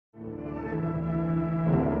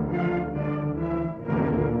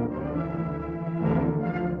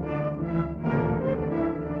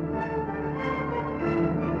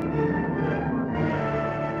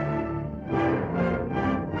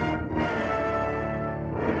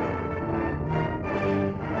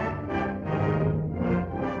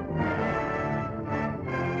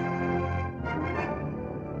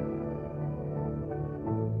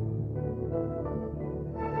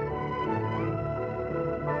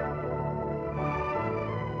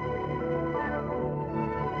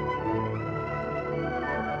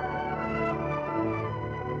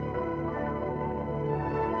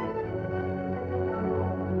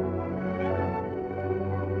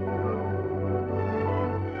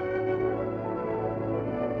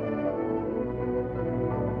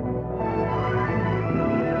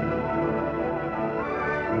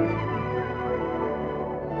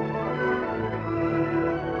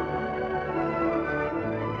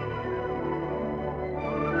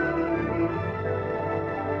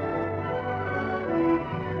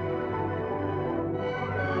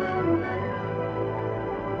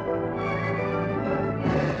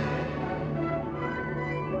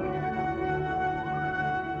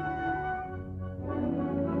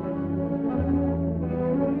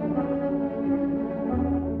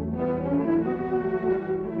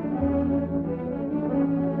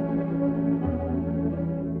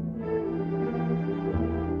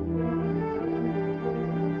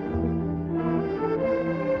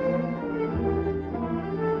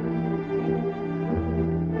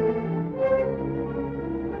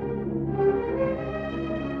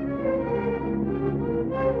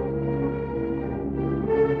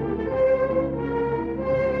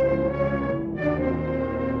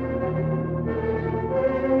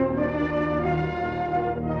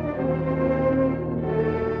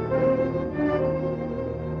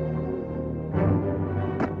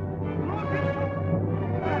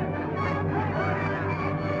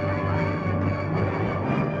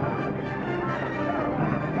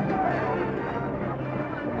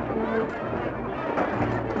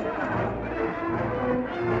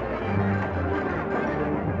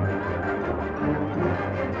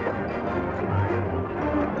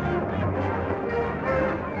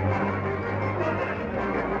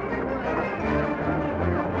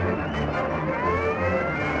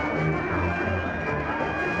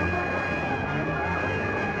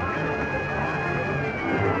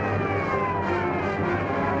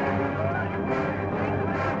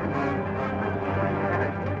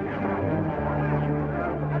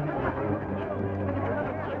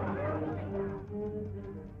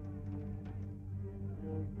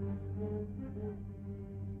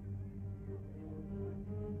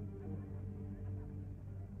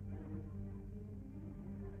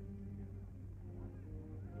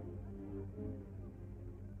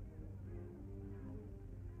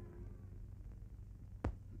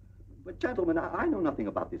But, gentlemen, I know nothing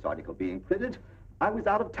about this article being printed. I was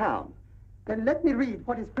out of town. Then let me read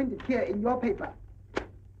what is printed here in your paper.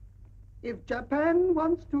 If Japan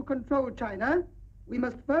wants to control China, we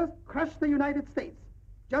must first crush the United States.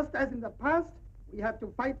 Just as in the past, we have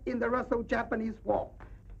to fight in the Russo-Japanese War.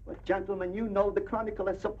 But, gentlemen, you know the Chronicle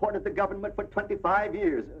has supported the government for 25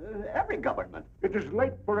 years. Every government. It is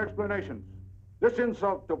late for explanations. This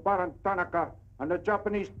insult to Baron Tanaka and the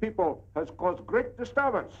Japanese people has caused great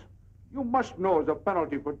disturbance. You must know the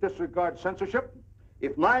penalty for disregard censorship.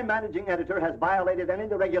 If my managing editor has violated any of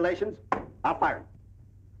the regulations, I'll fire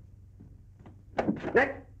him.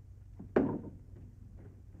 Nick!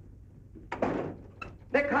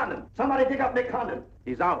 Nick Condon! Somebody dig up Nick Condon!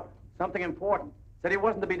 He's out. Something important. Said he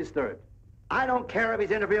wasn't to be disturbed. I don't care if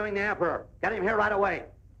he's interviewing the Emperor. Get him here right away.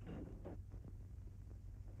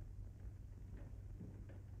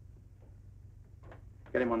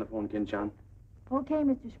 Get him on the phone, Kin-chan. Okay,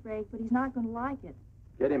 Mr. Sprague, but he's not going to like it.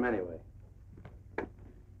 Get him anyway.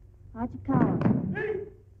 Hachikawa.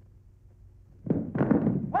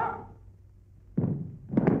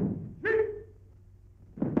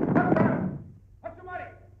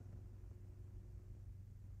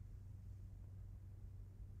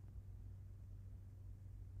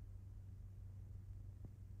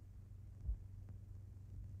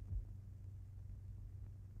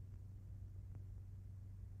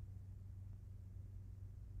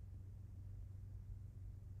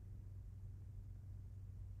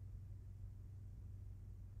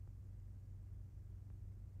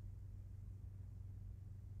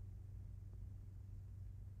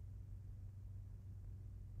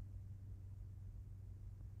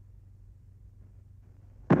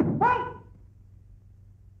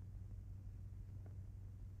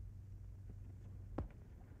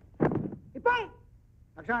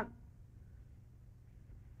 Action.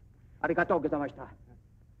 Arigatou gozaimashita.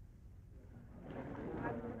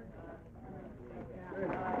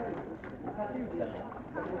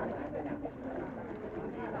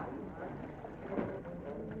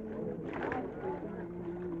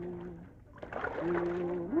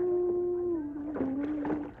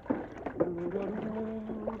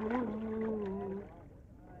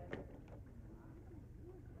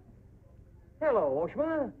 Hello,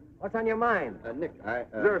 Oshma. What's on your mind? Nick,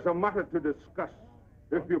 There's a matter to discuss,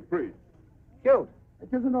 if you please. Shoot.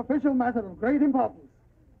 It is an official matter of great importance.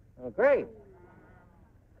 Oh, great.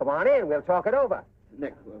 Come on in. We'll talk it over.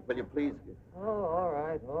 Nick, will you please... Oh, all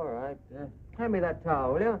right, all right. Hand me that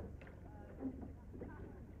towel, will you?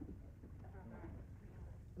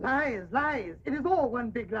 Lies, lies. It is all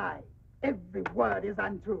one big lie. Every word is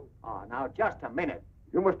untrue. Oh, now, just a minute.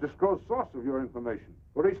 You must disclose source of your information.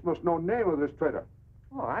 Police must know name of this traitor.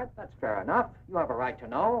 All right, that's fair enough. You have a right to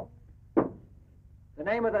know. The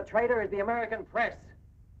name of the traitor is the American Press.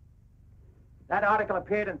 That article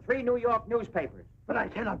appeared in 3 New York newspapers. But I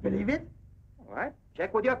cannot believe it. All right,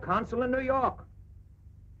 check with your consul in New York.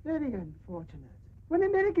 Very unfortunate. When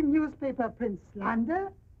American newspaper prints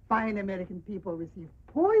slander, fine American people receive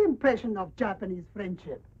poor impression of Japanese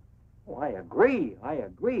friendship. Oh, I agree. I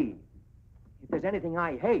agree. If there's anything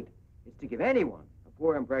I hate, it's to give anyone a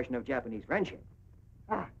poor impression of Japanese friendship.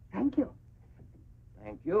 Ah, thank you.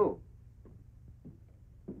 Thank you.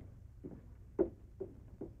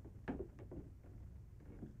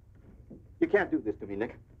 You can't do this to me,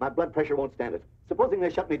 Nick. My blood pressure won't stand it. Supposing they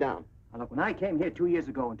shut me down. Now, look, when I came here 2 years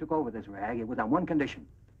ago and took over this rag, it was on one condition.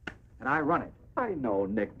 And I run it. I know,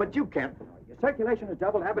 Nick, but you can't... Your circulation has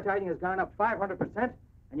doubled, advertising has gone up 500%, and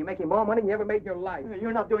you're making more money than you ever made in your life.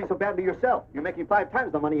 You're not doing so badly yourself. You're making 5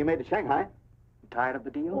 times the money you made at Shanghai. Tired of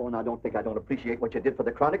the deal? Oh, and I don't think I don't appreciate what you did for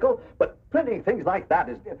the Chronicle, but printing things like that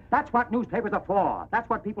is... That's what newspapers are for. That's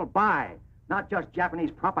what people buy. Not just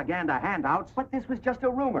Japanese propaganda handouts. But this was just a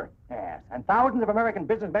rumor. Yes, and thousands of American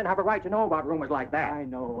businessmen have a right to know about rumors like that. I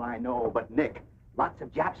know, but Nick, lots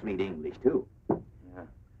of Japs read English, too. Yeah. There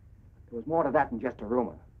was more to that than just a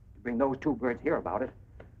rumor. To bring those 2 birds here about it,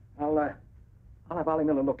 I'll have Ollie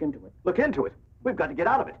Miller look into it. Look into it? We've got to get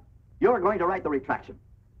out of it. You're going to write the retraction.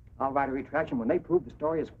 I'll write a retraction when they prove the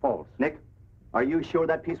story is false. Nick, are you sure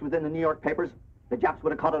that piece was in the New York papers? The Japs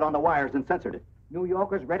would have caught it on the wires and censored it. New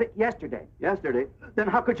Yorkers read it yesterday. Yesterday? Then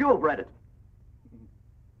how could you have read it?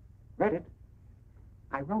 Read it?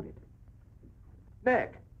 I wrote it.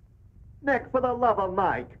 Nick, for the love of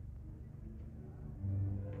Mike.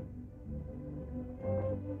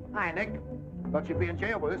 Hi, Nick. Thought you'd be in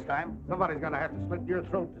jail by this time. Somebody's gonna have to slit your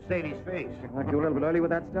throat to save his face. Aren't you a little bit early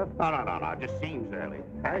with that stuff? No. It just seems early.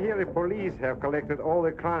 I hear the police have collected all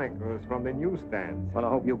the chronicles from the newsstands. Well, I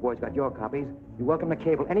hope you boys got your copies. You're welcome to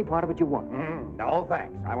cable any part of it you want. No,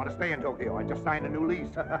 thanks. I want to stay in Tokyo. I just signed a new lease.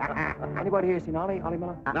 Anybody here seen Ollie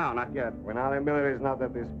Miller? No, not yet. When Ollie Miller is not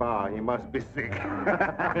at this bar, he must be sick.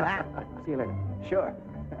 See you later. Sure.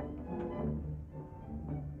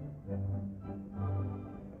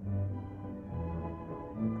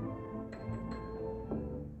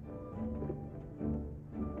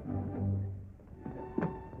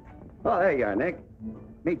 Oh, there you are, Nick.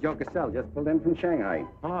 Meet Joe Cassell, just pulled in from Shanghai.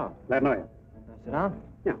 Hello. Glad to know you. Sit down.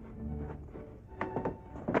 Yeah.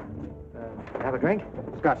 Have a drink?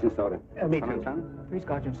 Scotch and soda. Me Come on, too. son. 3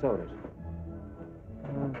 scotch and sodas.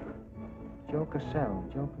 Joe Cassell.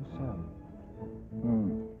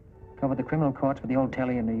 Covered the criminal courts for the old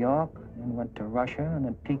telly in New York, then went to Russia and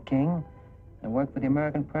then Peking, and worked for the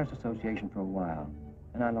American Press Association for a while.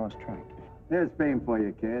 And I lost track. There's fame for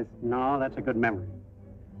you, Cass. No, that's a good memory.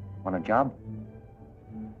 Want a job?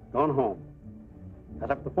 Going home. I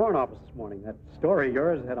was up at the Foreign Office this morning. That story of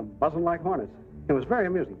yours had them buzzing like hornets. It was very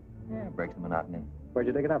amusing. Yeah, breaks the monotony. Where'd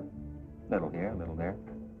you dig it up? Little here, little there.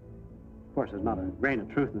 Of course, there's not a grain of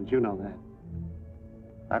truth in it. You know that.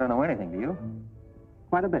 I don't know anything, do you?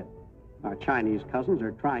 Quite a bit. Our Chinese cousins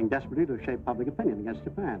are trying desperately to shape public opinion against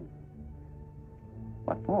Japan.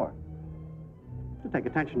 What for? To take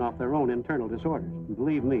attention off their own internal disorders. And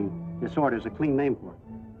believe me, disorder's a clean name for it.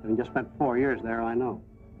 Having just spent 4 years there, I know.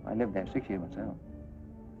 I lived there 6 years myself.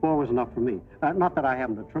 4 was enough for me. Not that I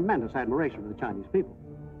haven't a tremendous admiration for the Chinese people.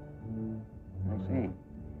 I see.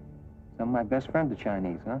 Some of my best friends are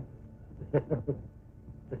Chinese, huh?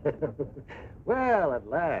 Well, at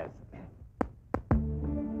last.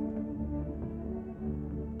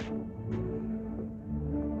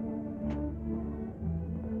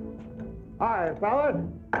 Hi, fellas.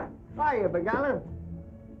 Hiya, Bogart.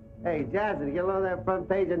 Hey, Johnson, you get along that front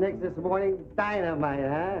page of Nick's this morning? Dynamite,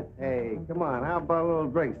 huh? Hey, come on, how about a little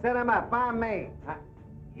drink? Set 'em up, on me.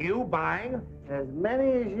 You buying? As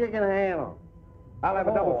many as you can handle. I'll have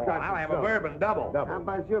a double scotch. I'll have a bourbon double. How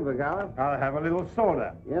about you, Bogart? I'll have a little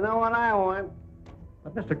soda. You know what I want?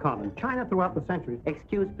 But, Mr. Condon, China throughout the centuries...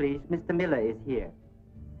 Excuse, please. Mr. Miller is here.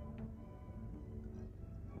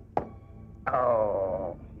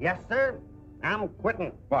 Oh, yes, sir. I'm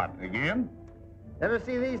quitting. What, again? Ever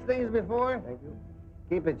see these things before? Thank you.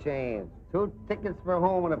 Keep it changed. 2 tickets for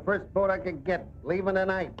home on the first boat I could get, leaving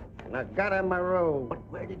tonight. And I got on my road. But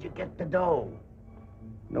where did you get the dough?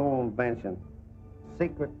 No invention.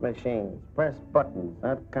 Secret machines. Press buttons.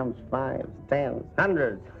 Out comes 5s, 10s,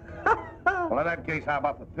 100s. Well, in that case, how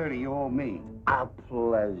about the 30 you owe me? A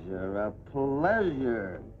pleasure, a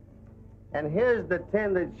pleasure. And here's the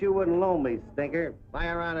 10 that you wouldn't loan me, stinker.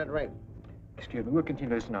 Fire on it right. Excuse me, we'll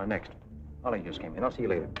continue this now next. Ollie just came in. I'll see you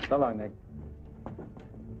later. So long, Nick.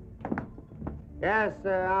 Yes,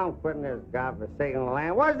 sir, I'm quitting this godforsaken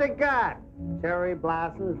land. What's it got? Cherry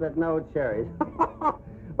blossoms, but no cherries.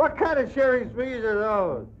 What kind of cherry trees are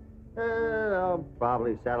those? I'll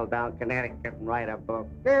probably settle down Connecticut and write a book.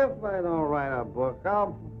 If I don't write a book,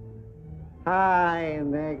 I'll... Hi,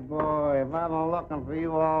 Nick, boy, if I've been looking for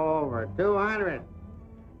you all over.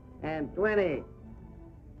 220.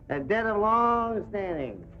 A debt of long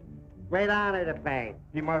standing. Great honor to pay.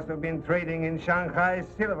 He must have been trading in Shanghai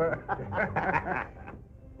silver.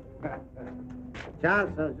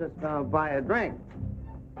 Johnson's just gonna buy a drink.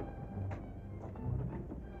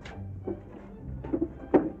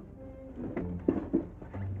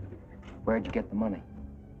 Where'd you get the money?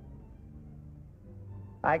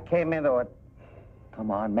 I came into it.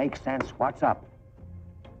 Come on, make sense. What's up?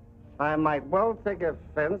 I might well take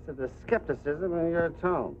offense at the skepticism in your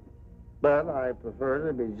tone. But I prefer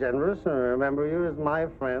to be generous and remember you as my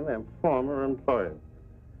friend and former employer.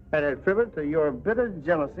 And attribute to your bitter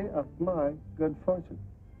jealousy of my good fortune.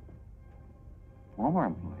 Former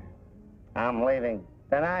employer? I'm leaving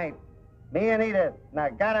tonight. Me and Edith. Now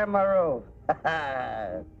got on my roof.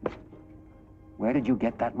 Where did you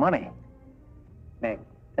get that money? Nick,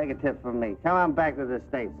 take a tip from me. Come on back to the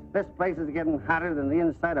States. This place is getting hotter than the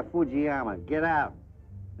inside of Fujiyama. Get out.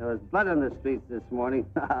 There was blood in the streets this morning.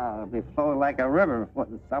 It'll be flowing like a river before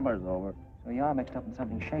the summer's over. So you are mixed up in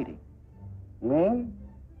something shady. Me?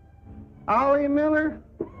 Ollie Miller?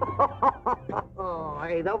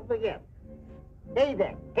 Hey, don't forget. Hey,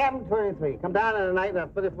 Dick, Captain 23. Come down tonight and I'll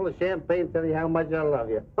fill you full of champagne and tell you how much I love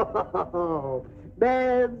you.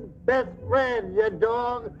 Man's best friend, you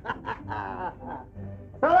dog.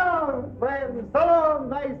 So long, friends. So long,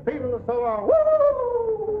 nice people. So long.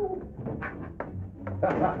 Woo!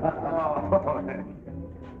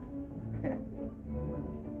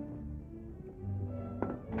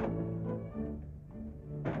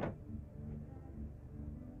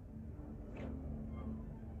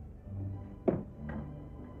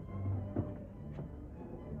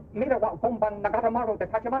 Mira wa kumban nagaramaro de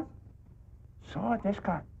tachimas. So, desu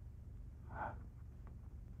ka?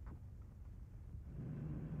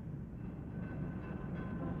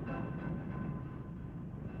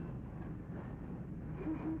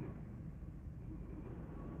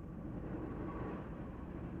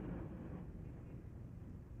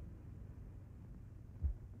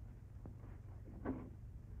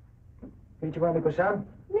 Konnichiwa, Miko-san.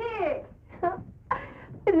 Nick!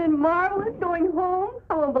 Isn't it marvelous going home?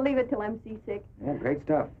 I won't believe it till I'm seasick. Yeah, great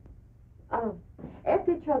stuff. Oh,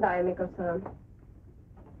 after chodai, Miko-san.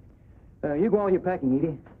 You go on your packing,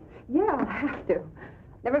 Edie. Yeah, I have to.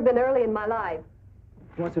 Never been early in my life.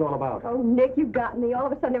 What's it all about? Oh, Nick, you've got me. All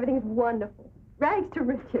of a sudden, everything's wonderful. Rags to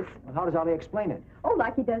riches. Well, how does Ollie explain it? Oh,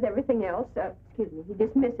 like he does everything else. Excuse me, he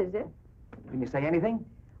dismisses it. Can you say anything?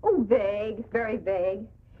 Oh, vague, very vague.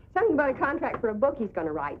 Something about a contract for a book he's going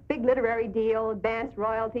to write. Big literary deal, advanced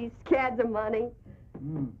royalties, scads of money.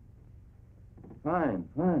 Fine,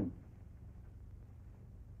 fine.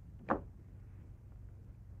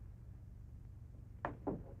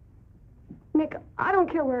 Nick, I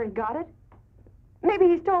don't care where he got it. Maybe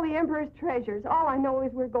he stole the Emperor's treasures. All I know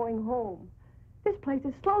is we're going home. This place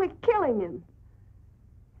is slowly killing him.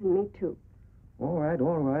 And me, too. All right,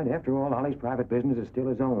 all right. After all, Ollie's private business is still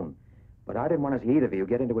his own. But I didn't want to see either of you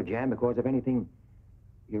get into a jam because of anything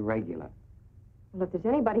irregular. Well, if there's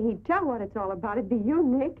anybody he'd tell what it's all about, it'd be you,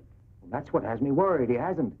 Nick. Well, that's what has me worried. He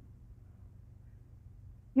hasn't.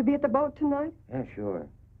 You be at the boat tonight? Yeah, sure.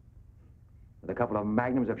 With a couple of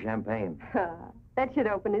magnums of champagne. That should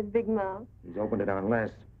open his big mouth. He's opened it on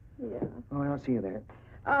less. Yeah. Oh, I'll see you there.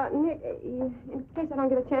 Nick, in case I don't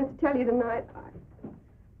get a chance to tell you tonight,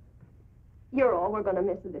 you're all we're going to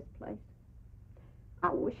miss of this place.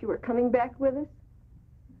 I wish you were coming back with us.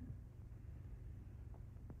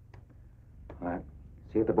 All right.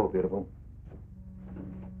 See you at the boat, beautiful.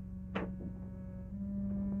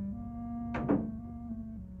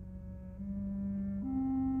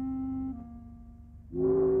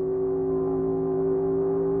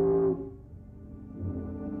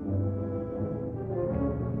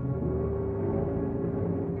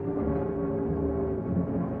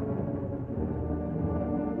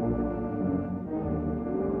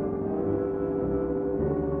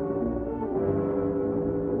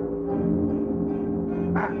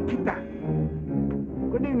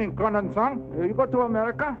 Condon-san, you go to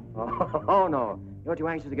America? Oh, no. You're too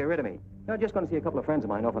anxious to get rid of me. You're just going to see a couple of friends of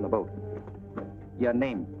mine off on the boat. Your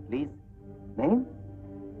name, please? Name?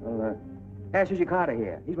 Well, ask Sushi Carter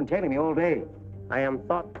here. He's been tailing me all day. I am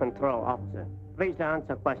Thought Control Officer. Please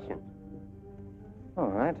answer questions. All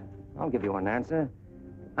right. I'll give you an answer.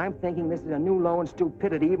 I'm thinking this is a new low in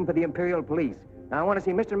stupidity even for the Imperial Police. Now, I want to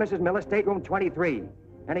see Mr. and Mrs. Miller, stateroom 23.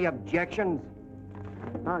 Any objections?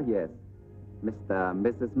 Ah, yes. Mr. and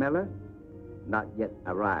Mrs. Miller? Not yet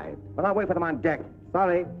arrived. Well, I'll wait for them on deck.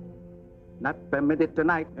 Sorry. Not permitted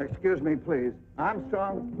tonight. Excuse me, please.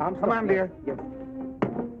 Armstrong. Come on, dear. Yes.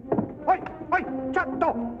 Hey,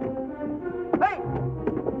 chatto! Hey!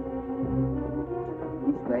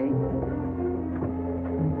 This way.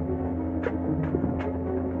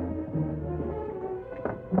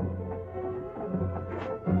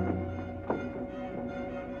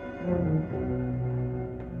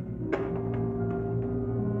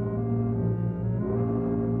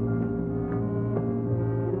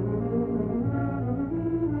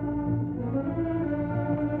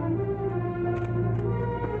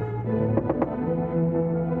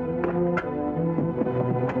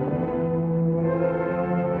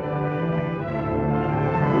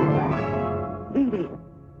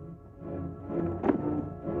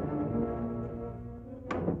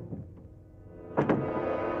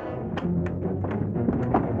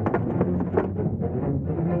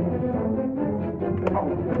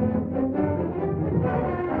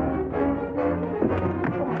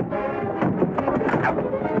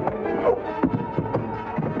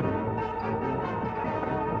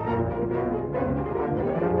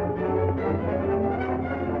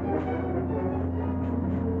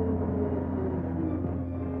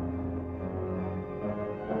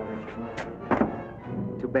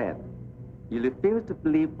 You refuse to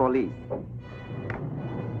believe police.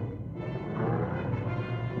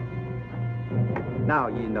 Now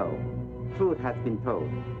you know. Truth has been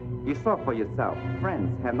told. You saw for yourself.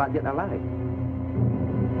 Friends have not yet arrived.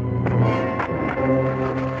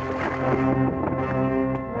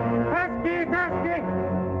 Cagney!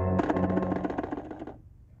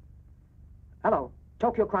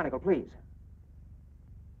 Tokyo Chronicle, please.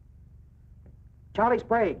 Charlie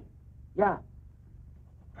Sprague. Yeah.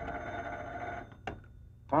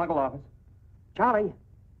 Chronicle office. Charlie.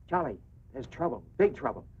 Charlie, there's trouble. Big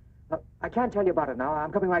trouble. I can't tell you about it now.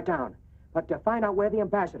 I'm coming right down. But to find out where the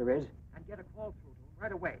ambassador is and get a call through to him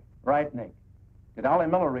right away. Right, Nick. Did Ollie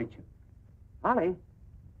Miller reach you? Ollie?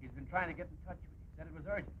 He's been trying to get in touch with you. He said it was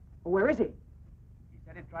urgent. Well, where is he? He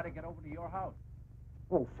said he'd try to get over to your house.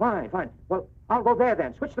 Oh, fine, fine. Well, I'll go there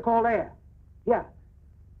then. Switch the call there. Yeah.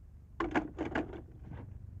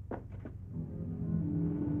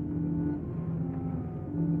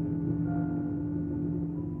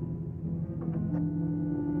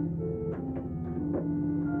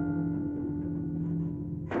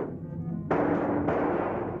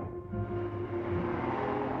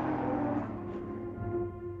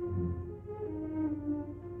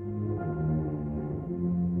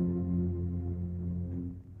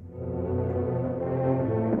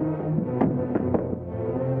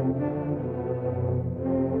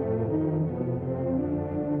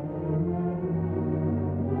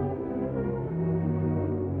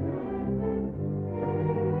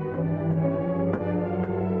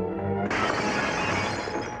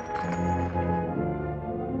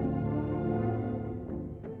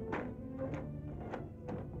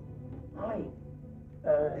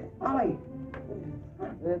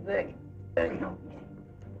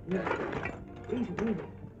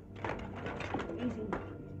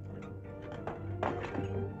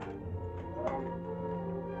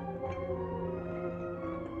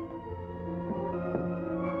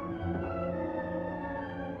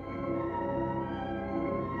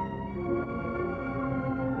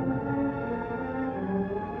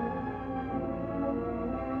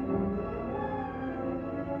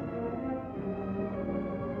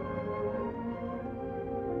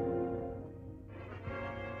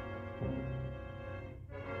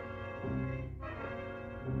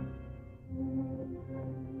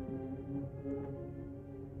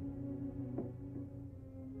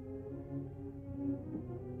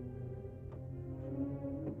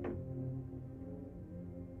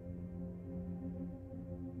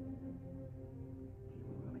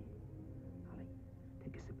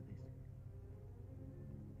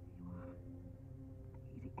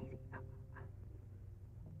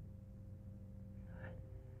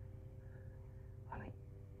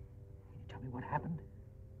 What happened?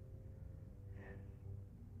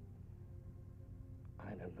 I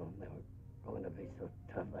don't know. They were going to be so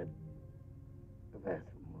tough, I'd have asked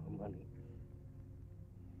for more money.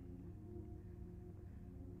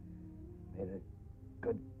 Made a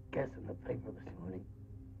good guess in the paper this morning.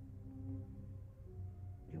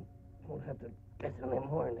 You won't have to guess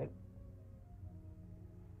anymore, Nick.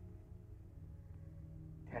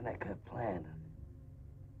 Tanaka planned.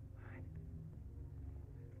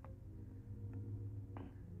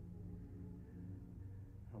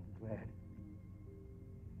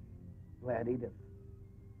 Glad Edith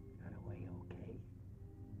got away okay.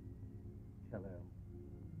 Tell her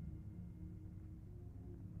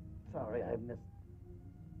sorry I missed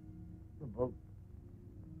the boat.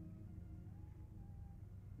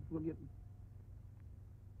 Will you?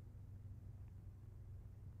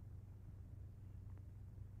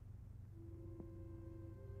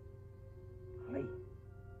 Honey.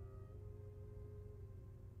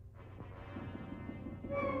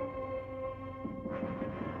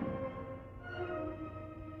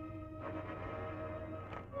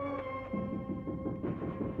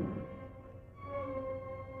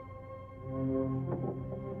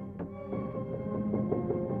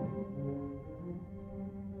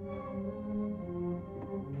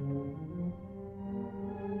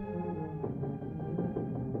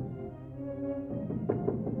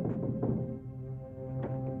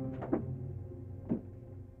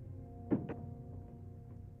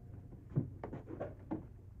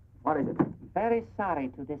 What is it? Very sorry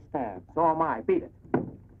to disturb. So am I. Beat it.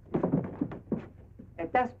 A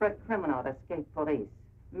desperate criminal escaped police.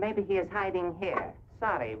 Maybe he is hiding here.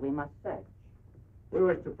 Sorry, we must search. We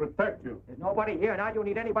wish to protect you. There's nobody here, and I don't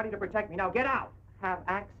need anybody to protect me. Now get out! Have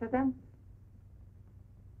accident?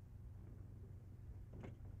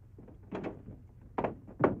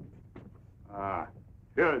 Ah,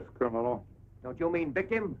 here's criminal. Don't you mean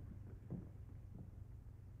victim?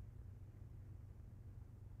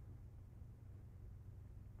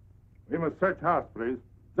 We must search house, please.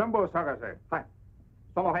 Jumbo Sagase. Hi.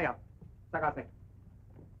 Solo heya. Sagase.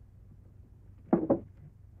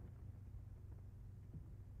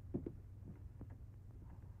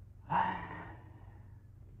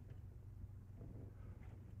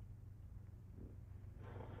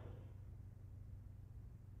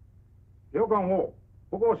 Yogan wo.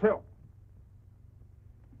 보고오세요.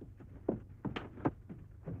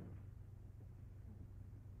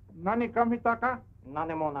 Nani kamitaka?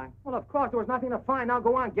 None more night. Well, of course, there was nothing to find. Now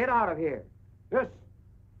go on, get out of here. Yes.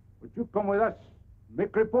 Would you come with us?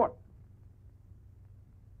 Make report.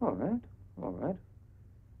 All right, all right.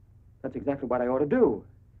 That's exactly what I ought to do.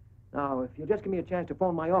 Now, if you'll just give me a chance to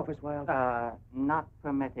phone my office while... Not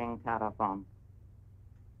permitting telephone.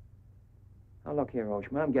 Now, look here,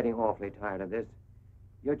 Oshma, I'm getting awfully tired of this.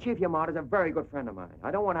 Your Chief Yamada's a very good friend of mine.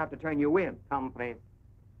 I don't want to have to turn you in. Come, please.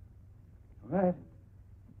 All right.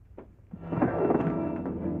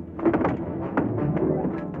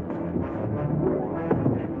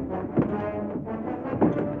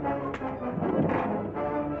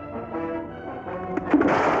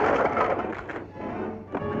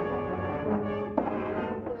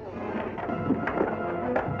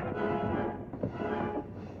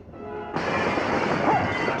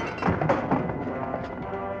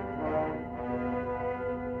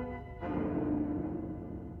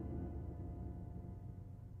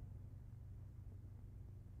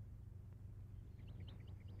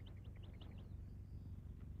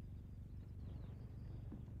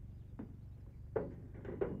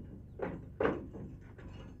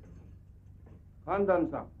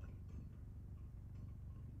 Condon-san.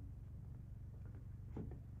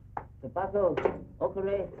 Tobacco,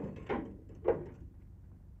 okare.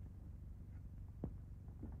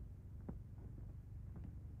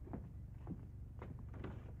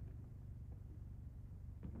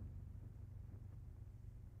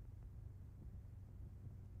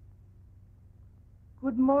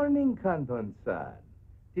 Good morning, Condon-san.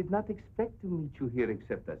 Did not expect to meet you here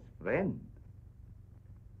except as friend.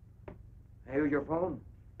 Hey, who's your phone?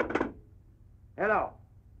 Hello.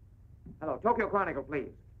 Hello, Tokyo Chronicle,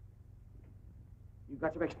 please. You've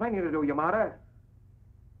got some explaining to do, Yamada.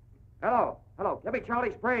 Hello, hello, give me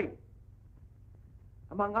Charlie Sprague.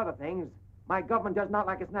 Among other things, my government does not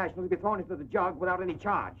like its nationals to be thrown into the jug without any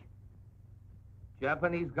charge.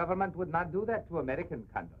 Japanese government would not do that to American,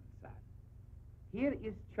 Condon-san. Here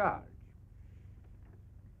is charge.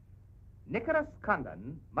 Nicholas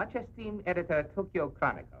Condon, much esteemed editor Tokyo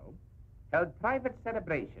Chronicle, held private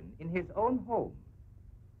celebration in his own home.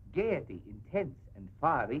 Gaiety intense and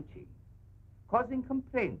far-reaching, causing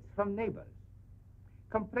complaints from neighbors.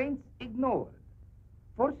 Complaints ignored,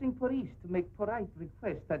 forcing police to make polite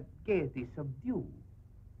requests that gaiety subdue.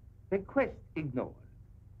 Request ignored.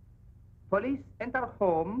 Police enter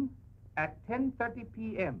home at 10:30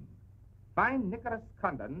 p.m. Find Nicholas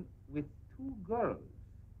Condon with 2 girls.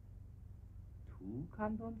 2,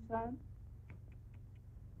 Condon-san?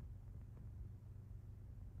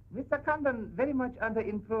 Mr. Condon very much under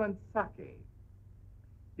influence sake.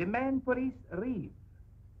 Demand police reeve.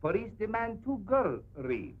 Police demand 2 girls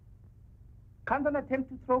reeve. Condon attempt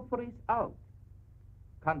to throw police out.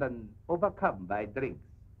 Condon overcome by drinks.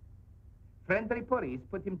 Friendly police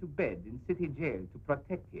put him to bed in city jail to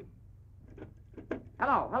protect him.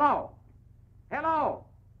 Hello, hello. Hello.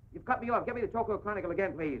 You've cut me off. Give me the Tokyo Chronicle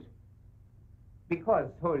again, please. Because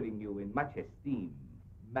holding you in much esteem,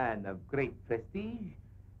 man of great prestige,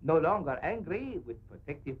 no longer angry with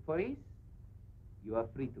protective police, you are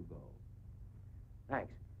free to go.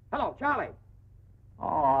 Thanks. Hello, Charlie.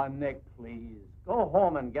 Oh, Nick, please. Go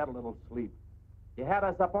home and get a little sleep. You had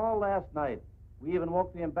us up all last night. We even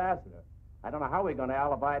woke the ambassador. I don't know how we're going to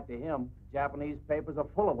alibi it to him. The Japanese papers are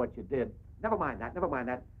full of what you did. Never mind that, never mind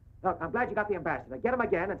that. Look, I'm glad you got the ambassador. Get him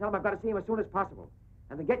again and tell him I've got to see him as soon as possible.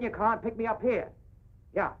 And then get in your car and pick me up here.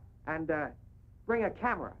 Yeah, and bring a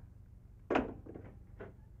camera.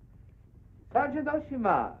 Sergeant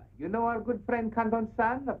Oshima, you know our good friend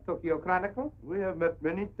Condon-san of Tokyo Chronicle? We have met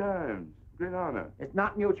many times. Great honor. It's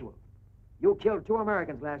not mutual. You killed 2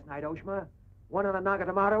 Americans last night, Oshima. One in the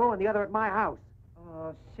Nagatomaru and the other at my house.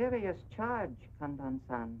 Oh, serious charge,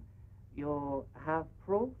 Condon-san. You have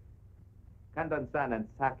proof? Condon-san and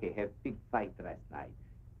Sake have big fight last night.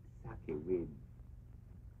 Sake wins.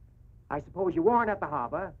 I suppose you weren't at the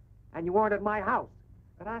harbor, and you weren't at my house.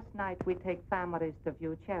 Last night we take families to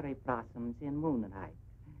view cherry blossoms in moonlight.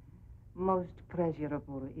 Most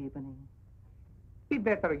pleasurable evening. Be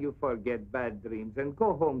better you forget bad dreams and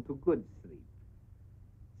go home to good sleep.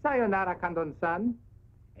 Sayonara, Condon-san.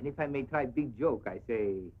 And if I may try big joke, I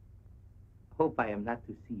say, hope I am not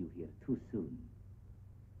to see you here too soon.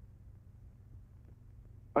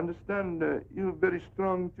 Understand you have very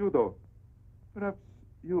strong judo. Perhaps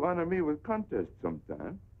you honor me with contest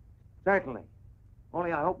sometime. Certainly.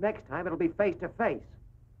 Only I hope next time it'll be face to face.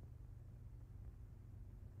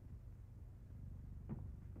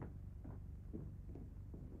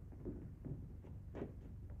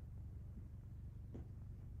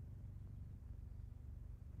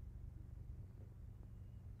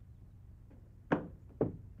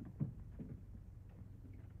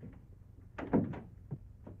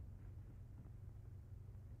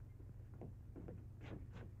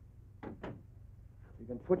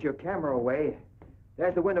 can put your camera away.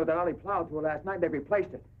 There's the window that Ollie plowed through last night. They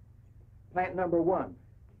replaced it. Plant number 1,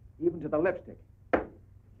 even to the lipstick.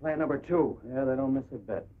 Plant number 2. Yeah, they don't miss a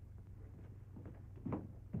bit.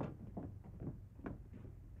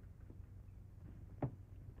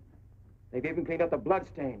 They've even cleaned up the blood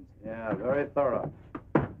stains. Yeah, very thorough.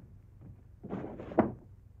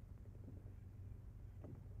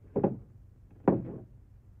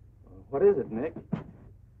 What is it, Nick?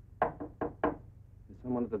 There's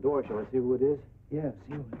someone at the door. Shall I see who it is? Yeah,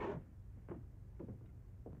 see who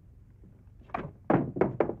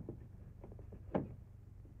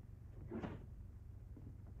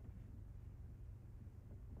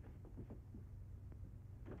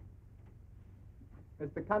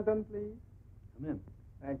Mr. Condon, please. Come in.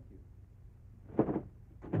 Thank you.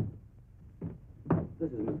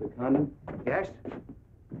 This is Mr. Condon. Yes?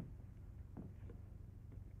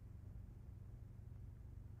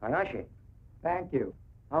 Hayashi. Thank you.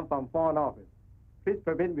 I'm from Foreign Office. Please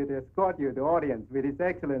permit me to escort you to audience with His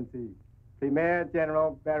Excellency, Premier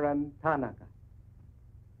General Baron Tanaka.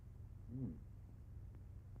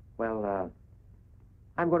 Well,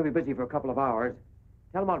 I'm going to be busy for a couple of hours.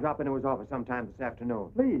 Tell him I'll drop into his office sometime this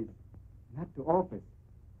afternoon. Please, not to office.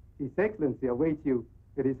 His Excellency awaits you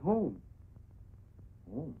at his home.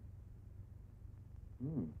 Oh.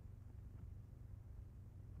 An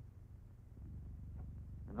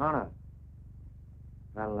honor.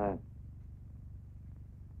 Well, a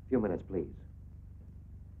few minutes, please.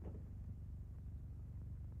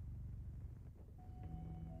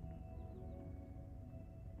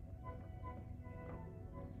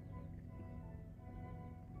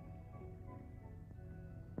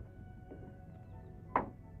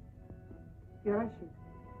 Yoshi.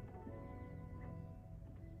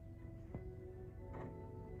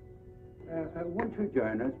 Won't you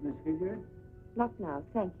join us, Miss Hilliard? Not now,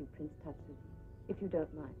 thank you, Prince Tatsuki, if you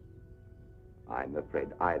don't mind. I'm afraid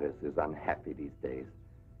Iris is unhappy these days.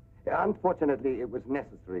 Unfortunately, it was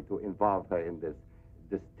necessary to involve her in this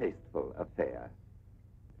distasteful affair.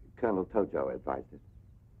 Colonel Tojo advised it.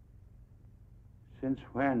 Since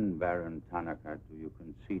when, Baron Tanaka, do you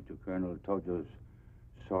concede to Colonel Tojo's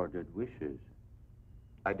sordid wishes?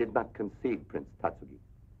 I did not concede, Prince Tatsuki.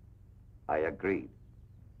 I agreed.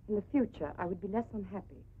 In the future, I would be less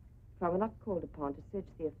unhappy if I were not called upon to search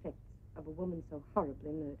the effects of a woman so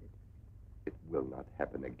horribly murdered. It will not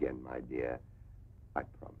happen again, my dear. I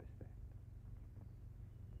promise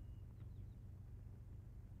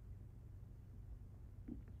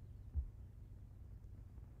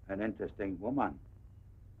that. An interesting woman.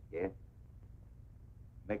 Yes?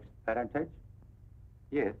 Mixed parentage?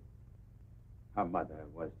 Yes. Her mother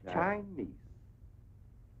was Chinese.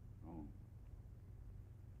 Oh.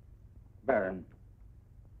 Baron,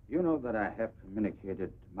 you know that I have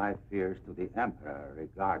communicated my fears to the Emperor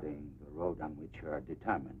regarding the road on which you are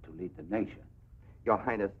determined to lead the nation. Your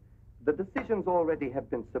Highness, the decisions already have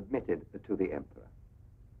been submitted to the Emperor.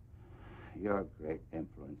 Your great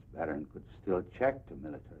influence, Baron, could still check the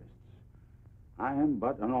militarists. I am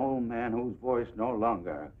but an old man whose voice no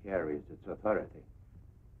longer carries its authority.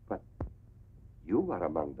 But you are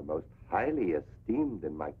among the most highly esteemed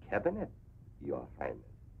in my cabinet, Your Highness.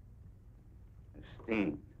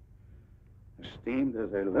 Esteemed. Esteemed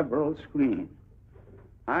as a liberal screen.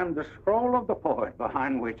 I'm the scroll of the poet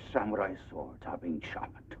behind which samurai swords are being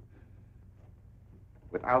sharpened.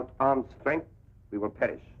 Without armed strength, we will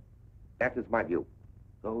perish. That is my view.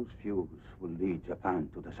 Those views will lead Japan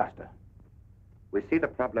to disaster. We see the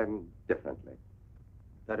problem differently.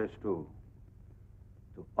 That is true.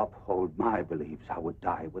 To uphold my beliefs, I would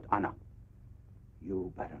die with honor.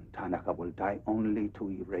 You, Baron Tanaka, will die only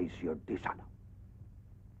to erase your dishonor.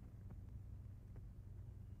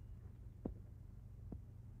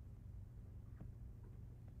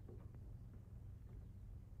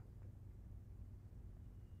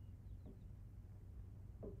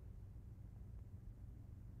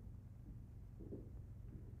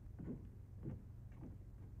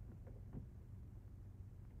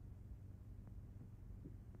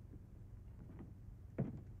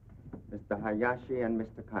 Mr. Hayashi and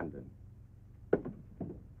Mr. Condon.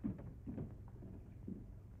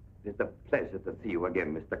 It is a pleasure to see you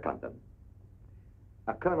again, Mr. Condon.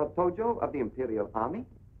 Colonel Tojo of the Imperial Army.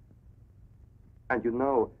 And you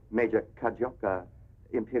know Major Kajioka,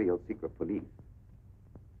 Imperial Secret Police.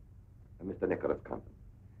 Mr. Nicholas Condon.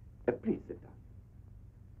 Please sit down.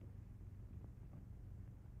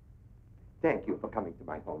 Thank you for coming to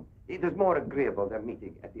my home. It is more agreeable than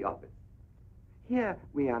meeting at the office. Here,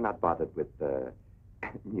 we are not bothered with the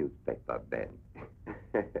newspaper, Ben.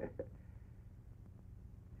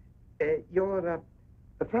 Your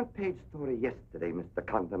The front page story yesterday, Mr.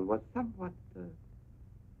 Condon, was somewhat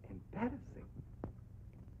embarrassing.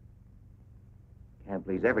 Can't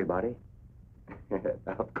please everybody.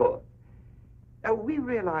 Of course. Now, we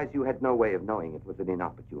realize you had no way of knowing it was an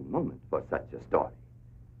inopportune moment for such a story.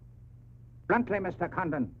 Bluntly, Mr.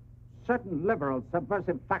 Condon, certain liberal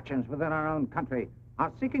subversive factions within our own country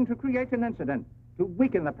are seeking to create an incident to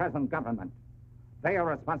weaken the present government. They are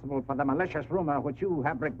responsible for the malicious rumor which you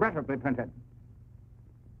have regrettably printed.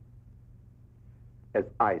 As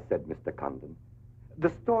I said, Mr. Condon,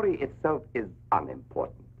 the story itself is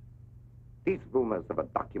unimportant. These rumors of a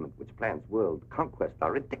document which plans world conquest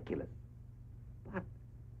are ridiculous. But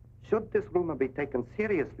should this rumor be taken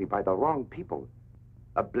seriously by the wrong people,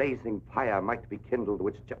 a blazing fire might be kindled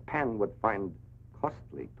which Japan would find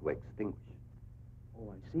costly to extinguish.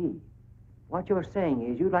 Oh, I see. What you're saying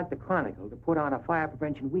is you'd like the Chronicle to put on a Fire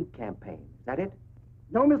Prevention Week campaign. Is that it?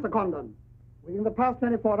 No, Mr. Condon. Within the past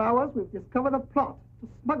 24 hours, we've discovered a plot to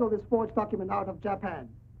smuggle this forged document out of Japan.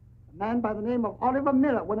 A man by the name of Oliver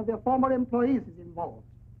Miller, one of their former employees, is involved.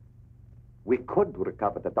 We could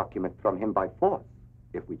recover the document from him by force,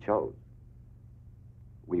 if we chose.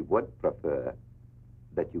 We would prefer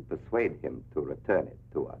that you persuade him to return it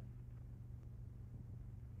to us.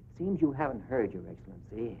 It seems you haven't heard, Your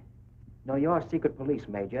Excellency. No, your secret police,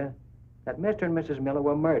 Major, that Mr. and Mrs. Miller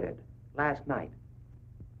were murdered last night.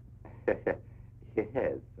 Yes.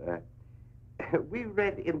 We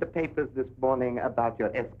read in the papers this morning about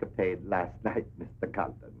your escapade last night, Mr.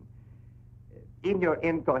 Condon. In your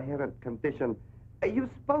incoherent condition, you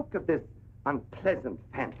spoke of this unpleasant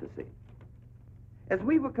fantasy. As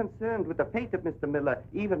we were concerned with the fate of Mr. Miller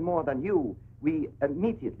even more than you, we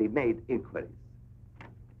immediately made inquiries.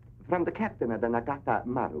 From the captain of the Nagata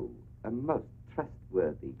Maru, a most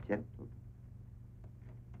trustworthy gentleman.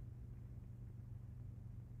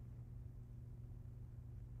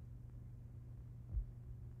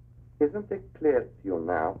 Isn't it clear to you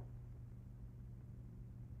now?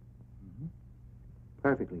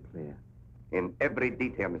 Perfectly clear. In every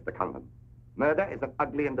detail, Mr. Condon. Murder is an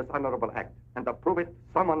ugly and dishonorable act, and to prove it,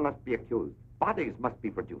 someone must be accused. Bodies must be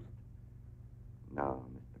produced. No,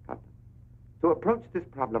 Mr. Condon. To approach this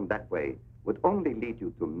problem that way would only lead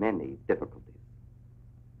you to many difficulties.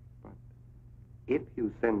 But if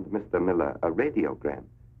you send Mr. Miller a radiogram,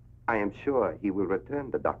 I am sure he will return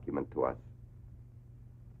the document to us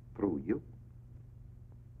through you.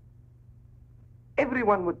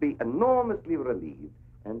 Everyone would be enormously relieved,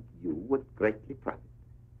 and you would greatly profit.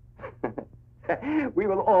 We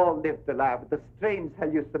will all live to laugh at the strange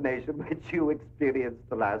hallucination which you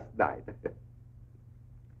experienced last night.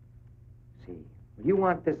 See, well, you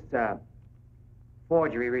want this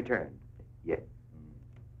forgery returned? Yes.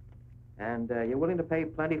 And you're willing to pay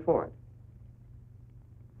plenty for it?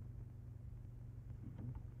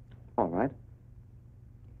 All right.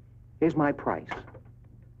 Here's my price.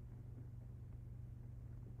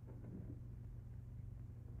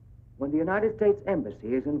 When the United States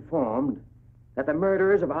Embassy is informed that the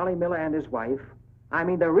murderers of Ollie Miller and his wife, I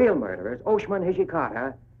mean the real murderers, Oshima and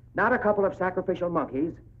Hijikata, not a couple of sacrificial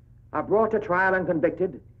monkeys, are brought to trial and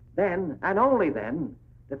convicted, then, and only then,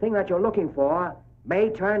 the thing that you're looking for may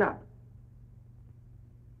turn up.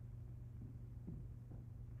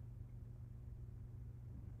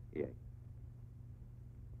 Yes.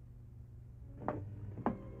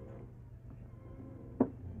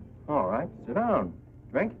 All right, sit down.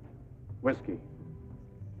 Drink? Whiskey.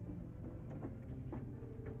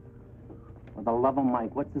 For the love of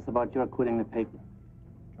Mike, what's this about your quitting the paper?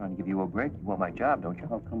 Trying to give you a break. You want my job, don't you?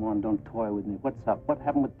 Oh, come on, don't toy with me. What's up? What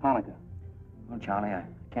happened with Tonica? Well, Charlie, I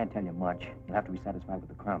can't tell you much. You'll have to be satisfied with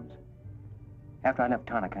the crumbs. After I left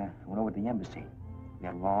Tonica, I went over to the embassy. We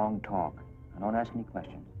had a long talk. I don't ask any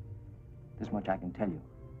questions. This much I can tell you.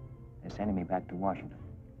 They're sending me back to Washington.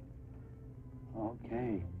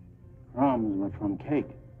 Okay. Crumbs were from cake.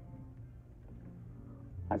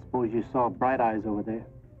 I suppose you saw Bright Eyes over there.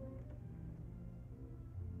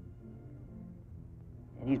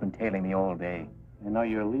 And he's been tailing me all day. They know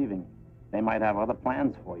you're leaving. They might have other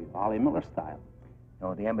plans for you, Ollie Miller style.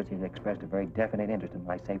 No, the embassy's expressed a very definite interest in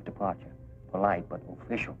my safe departure. Polite, but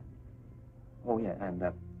official. Oh, yeah, and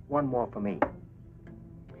one more for me.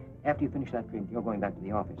 After you finish that drink, you're going back to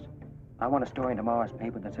the office. I want a story in tomorrow's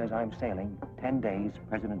paper that says I'm sailing 10 days,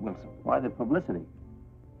 President Wilson. Why the publicity?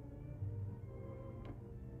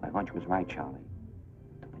 My hunch was right, Charlie.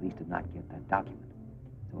 The police did not get that document.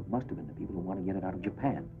 So it must have been the people who want to get it out of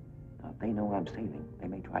Japan. Now, if they know I'm sailing, they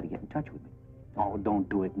may try to get in touch with me. Oh, don't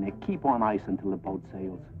do it, Nick. Keep on ice until the boat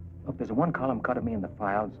sails. Look, there's a one-column cut of me in the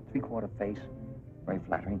files, 3/4 face. Very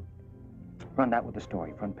flattering. Run that with the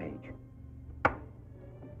story, front page.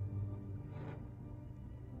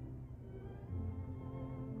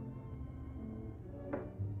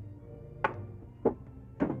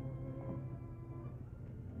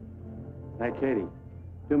 Hey, Katie,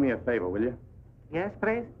 do me a favor, will you? Yes,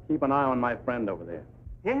 please? Keep an eye on my friend over there.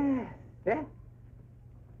 Yes, yes.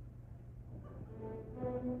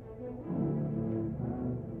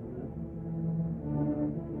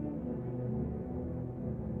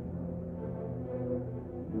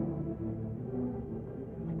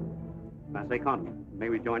 I say, Condon, may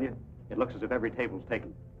we join you? It looks as if every table's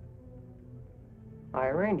taken. I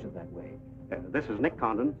arranged it that way. This is Nick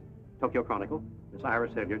Condon, Tokyo Chronicle. Miss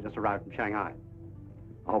Iris Sylvia just arrived from Shanghai.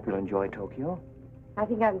 I hope you'll enjoy Tokyo. I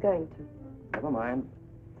think I'm going to. Never mind.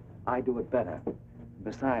 I do it better.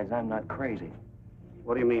 Besides, I'm not crazy.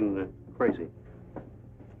 What do you mean, crazy?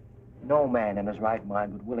 No man in his right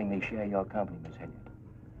mind would willingly share your company, Miss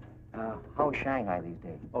Hilliard. How's Shanghai these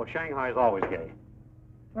days? Oh, Shanghai's always gay.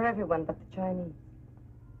 For everyone but the Chinese.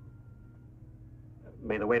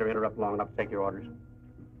 May the waiter interrupt long enough to take your orders?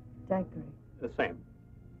 Daiquiri. The same.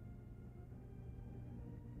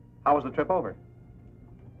 How was the trip over?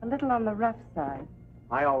 A little on the rough side.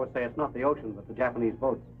 I always say it's not the ocean, but the Japanese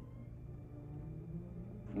boats.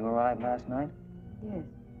 You arrived last night? Yes.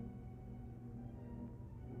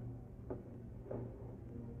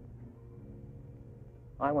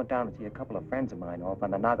 I went down to see a couple of friends of mine off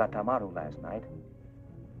on the Nagatamaru last night.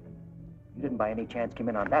 You didn't by any chance come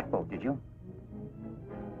in on that boat, did you?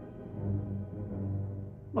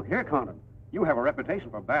 Look here, Condon. You have a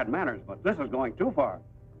reputation for bad manners, but this is going too far.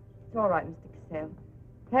 It's all right, Mr. Cassell.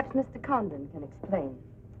 Perhaps Mr. Condon can explain.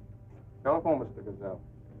 Telephone, Mr. Gazelle.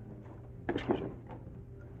 Excuse me.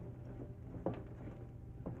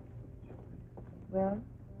 Well?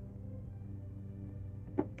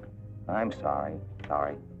 I'm sorry.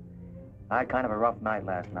 I had kind of a rough night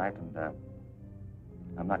last night, and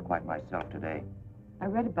I'm not quite myself today. I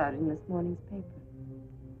read about it in this morning's paper.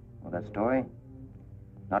 Well, that story?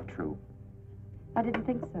 Not true. I didn't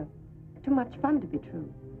think so. Too much fun to be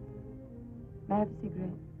true. May I have a cigarette?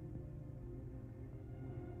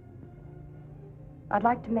 I'd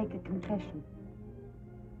like to make a confession.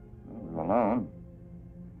 We're alone.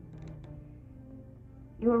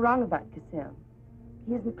 You were wrong about Cassell.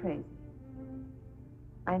 He isn't crazy.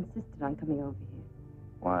 I insisted on coming over here.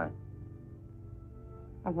 Why?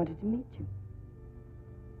 I wanted to meet you.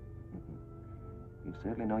 You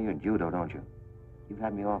certainly know your judo, don't you? You've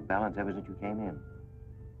had me off balance ever since you came in.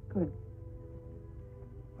 Good.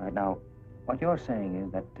 All right, now, what you're saying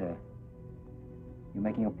is that you're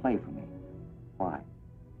making a play for me. Why?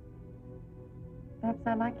 Perhaps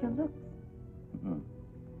I like your looks. Mm-hmm.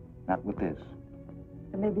 Not with this.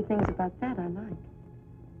 There may be things about that I like.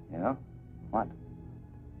 Yeah? What?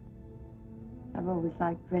 I've always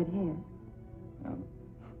liked red hair. No.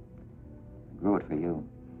 I grew it for you.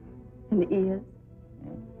 And the ears.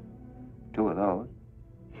 Yeah. 2 of those.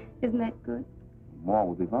 Isn't that good? More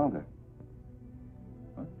would be vulgar.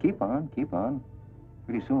 Well, keep on.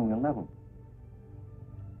 Pretty soon we'll level.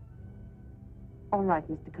 All right,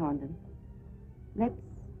 Mr. Condon. Let's,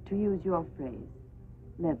 to use your phrase,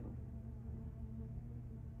 level.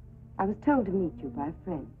 I was told to meet you by a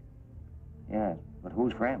friend. Yes, but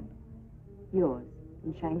whose friend? Yours,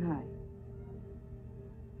 in Shanghai.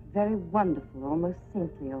 A very wonderful, almost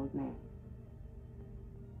saintly old man.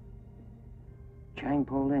 Chang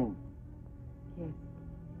Po Ling. Yes.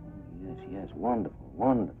 Yes,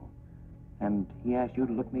 wonderful. And he asked you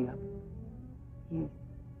to look me up? Yes.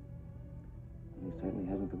 He certainly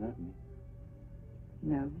hasn't forgotten me.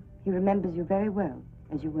 No, he remembers you very well,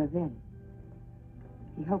 as you were then.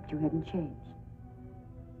 He hoped you hadn't changed.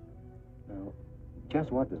 Now,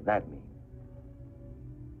 just what does that mean?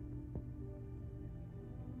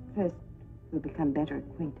 First, we'll become better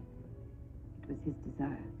acquainted. It was his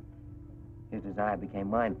desire. His desire became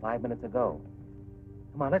mine 5 minutes ago.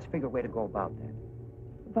 Come on, let's figure a way to go about that.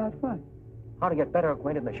 About what? How to get better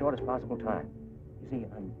acquainted in the shortest possible time. You see,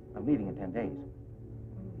 I'm leaving in 10 days.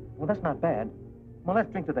 Well, that's not bad. Well, let's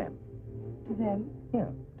drink to them. To them? Yeah,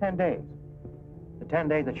 10 days. The 10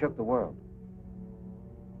 days that shook the world.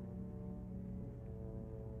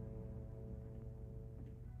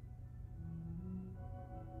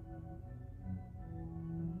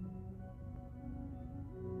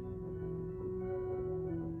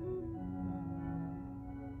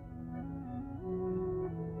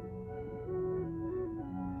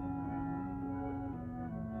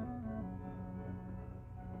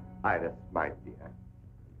 Iris, my dear.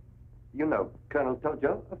 You know Colonel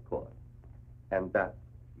Tojo, of course. And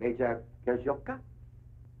Major Kajoka.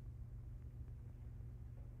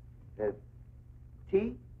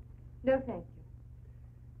 Tea? No, thank you.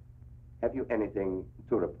 Have you anything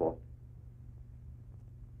to report?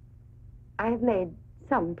 I have made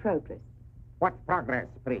some progress. What progress,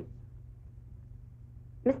 please?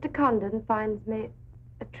 Mr. Condon finds me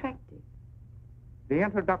attractive. The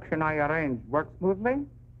introduction I arranged worked smoothly?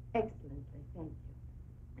 Excellently, thank you.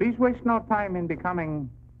 Please waste no time in becoming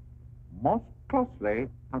most closely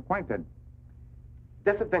acquainted.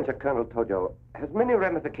 This adventure, Colonel Tojo, has many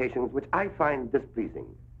ramifications which I find displeasing.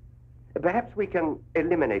 Perhaps we can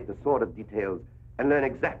eliminate the sordid details and learn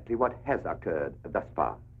exactly what has occurred thus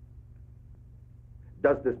far.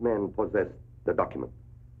 Does this man possess the document?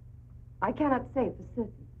 I cannot say for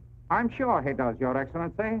certain. I'm sure he does, Your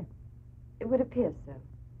Excellency. It would appear so.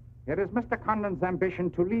 It is Mr. Condon's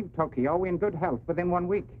ambition to leave Tokyo in good health within 1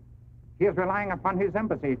 week. He is relying upon his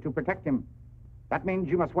embassy to protect him. That means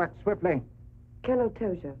you must work swiftly. Colonel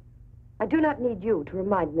Tojo, I do not need you to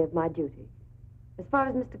remind me of my duty. As far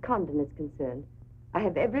as Mr. Condon is concerned, I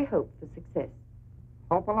have every hope for success.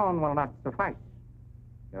 Hope alone will not suffice.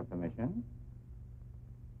 Your permission?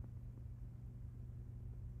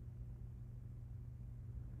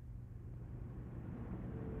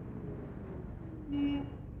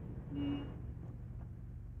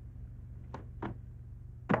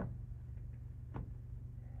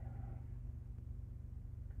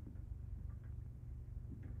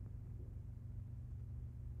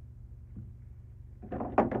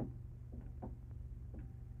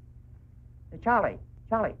 Charlie,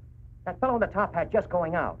 that fellow in the top hat just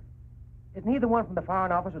going out. Isn't he the one from the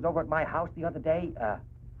Foreign Office who was over at my house the other day?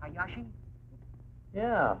 Hayashi?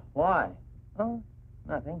 Yeah, why? Oh,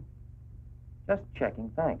 nothing. Just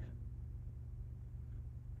checking, thanks.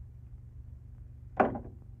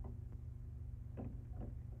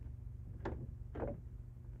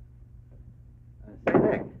 Say,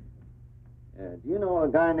 Nick, do you know a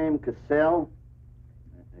guy named Cassell?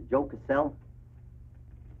 Joe Cassell?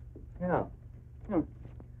 Yeah.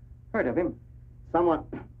 Heard of him. Well,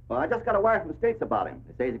 I just got a wire from the States about him.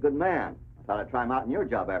 They say he's a good man. I thought I'd try him out in your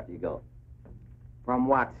job after you go. From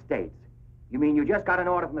what states? You mean you just got an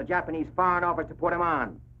order from the Japanese Foreign Office to put him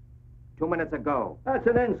on? 2 minutes ago. That's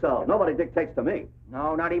an insult. Nobody dictates to me.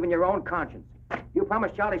 No, not even your own conscience. You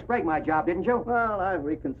promised Charlie Sprague my job, didn't you? Well, I've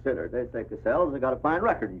reconsidered. They say Cassell's got a fine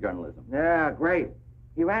record in journalism. Yeah, great.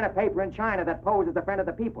 He ran a paper in China that posed as a friend of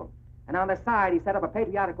the people. And on the side, he set up a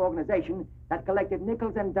patriotic organization that collected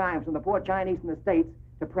nickels and dimes from the poor Chinese in the States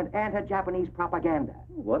to print anti-Japanese propaganda.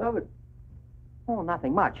 What of it? Oh,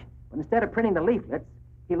 nothing much. But instead of printing the leaflets,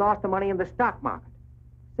 he lost the money in the stock market.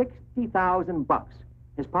 $60,000.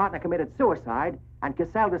 His partner committed suicide, and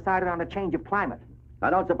Cassell decided on a change of climate. I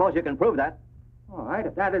don't suppose you can prove that. All right,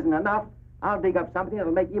 if that isn't enough, I'll dig up something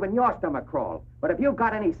that'll make even your stomach crawl. But if you've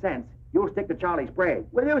got any sense, you'll stick to Charlie Sprague.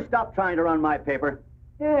 Will you stop trying to run my paper?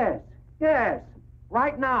 Yes.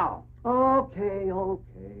 Right now. Okay.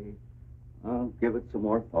 I'll give it some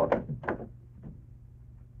more thought.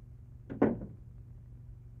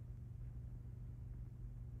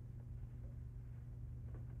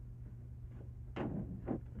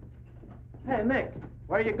 Hey, Nick,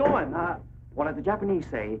 where are you going? Well, as the Japanese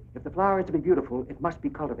say, if the flower is to be beautiful, it must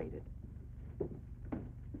be cultivated.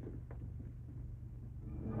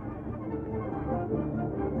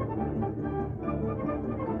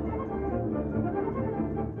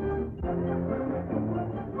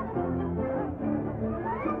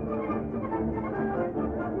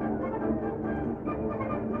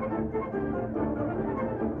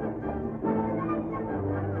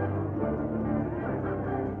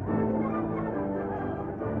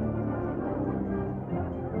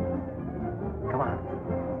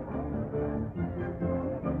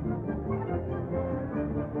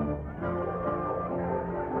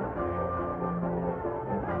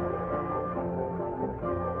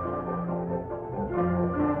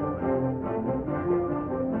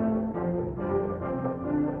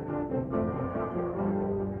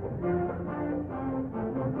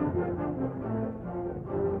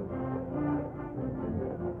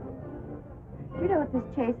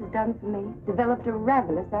 This chase has done for me. Developed a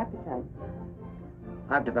ravenous appetite.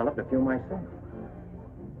 I've developed a few myself.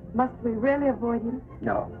 Must we really avoid him?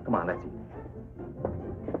 No. Come on, let's eat.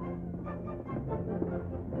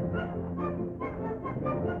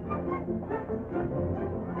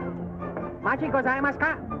 Machi gozaimasu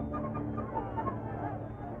ka?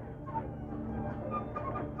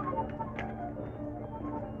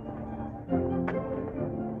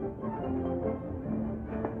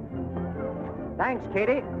 Thanks,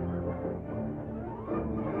 Katie.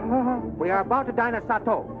 We are about to dine at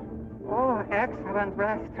Sato. Oh, excellent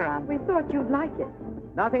restaurant. We thought you'd like it.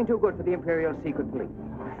 Nothing too good for the Imperial Secret Police.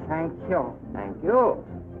 Thank you. Thank you.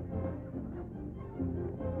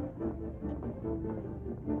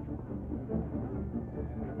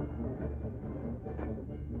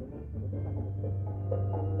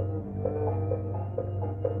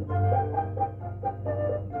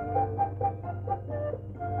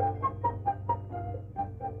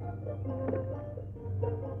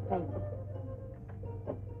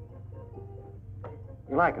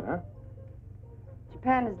 like it, huh?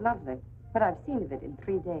 Japan is lovely. What I've seen of it in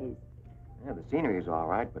 3 days. Yeah, the scenery is all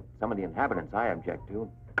right, but some of the inhabitants I object to.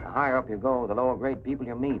 The higher up you go, the lower grade people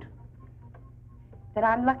you meet. Then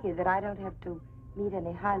I'm lucky that I don't have to meet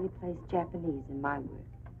any highly placed Japanese in my work.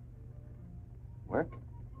 Work?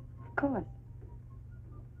 Of course.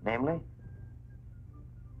 Namely?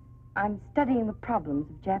 I'm studying the problems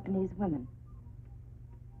of Japanese women.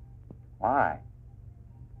 Why?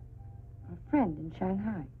 A friend in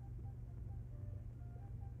Shanghai.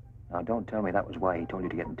 Now, don't tell me that was why he told you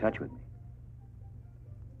to get in touch with me.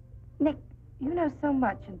 Nick, you know so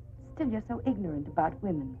much, and still you're so ignorant about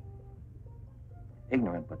women.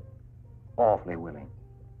 Ignorant, but awfully willing.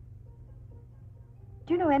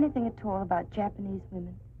 Do you know anything at all about Japanese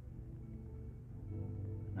women?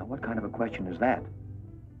 Now, what kind of a question is that?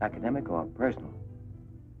 Academic or personal?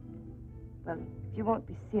 Well, if you won't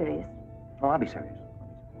be serious. Oh, I'll be serious.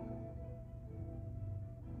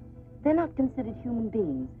 They're not considered human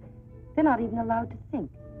beings. They're not even allowed to think.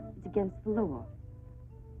 It's against the law.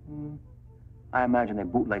 I imagine they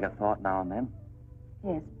bootleg a thought now and then.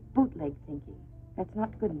 Yes, bootleg thinking. That's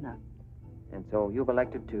not good enough. And so you've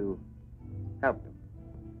elected to help them.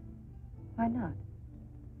 Why not?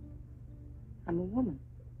 I'm a woman.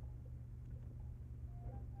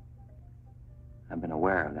 I've been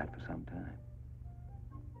aware of that for some time.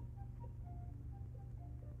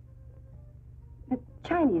 The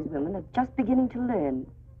Chinese women are just beginning to learn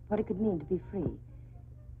what it could mean to be free.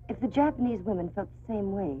 If the Japanese women felt the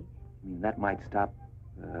same way... You mean that might stop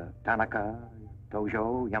Tanaka,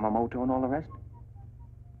 Tojo, Yamamoto, and all the rest?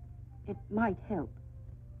 It might help.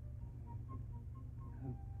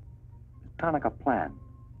 The Tanaka plan.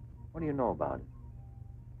 What do you know about it?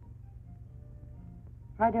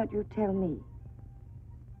 Why don't you tell me?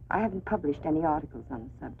 I haven't published any articles on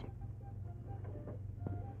the subject.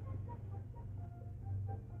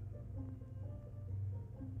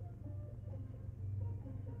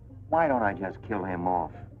 Why don't I just kill him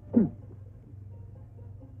off?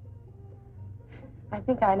 I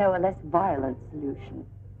think I know a less violent solution.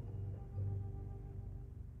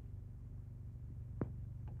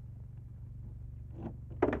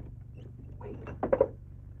 Wait.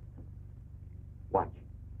 Watch.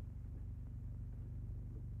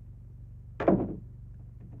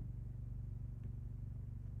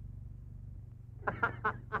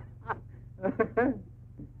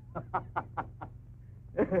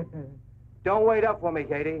 Don't wait up for me,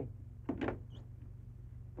 Katie.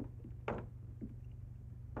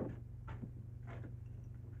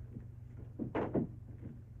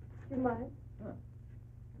 You mind?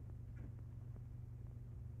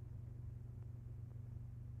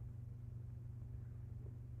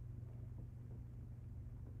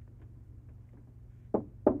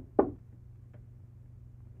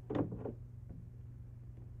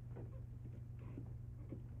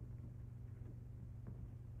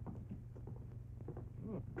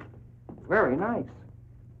 Very nice.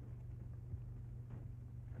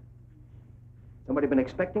 Somebody been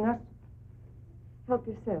expecting us? Help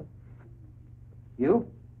yourself. You?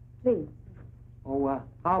 Please. Oh,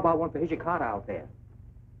 how about one for Hijikata out there?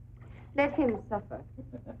 Let him suffer.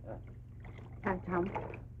 Thằng Thẩm.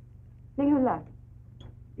 Linh Hương là.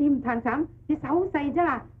 Tìm thằng Thẩm. Cái xấu xay chứ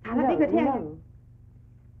là. Thả nó biết cái theo.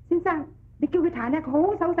 Xin sang. Đi kêu cái thả nó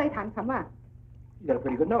hố xấu xay thằng Thẩm à. You got a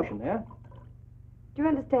pretty good notion there. Do you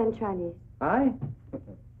understand Chinese? Aye.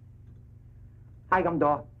 Hi,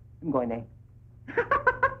 Gumdor. I'm going there.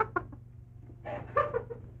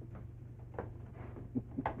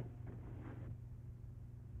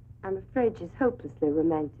 I'm afraid she's hopelessly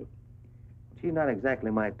romantic. She's not exactly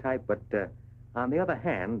my type, but on the other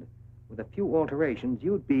hand, with a few alterations,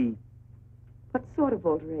 you'd be... What sort of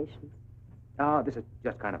alterations? Oh, this is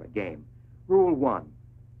just kind of a game. Rule 1.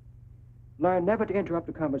 Learn never to interrupt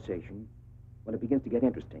a conversation when it begins to get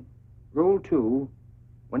interesting. Rule 2.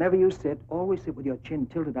 Whenever you sit, always sit with your chin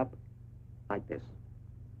tilted up like this.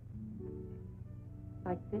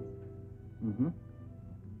 Like this? Mm-hmm.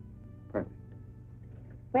 Perfect.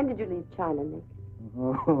 When did you leave China, Nick?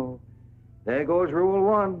 Oh, there goes Rule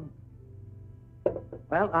 1.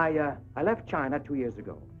 Well, I left China 2 years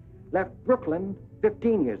ago. Left Brooklyn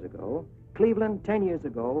 15 years ago. Cleveland 10 years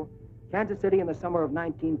ago. Kansas City in the summer of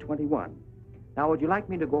 1921. Now, would you like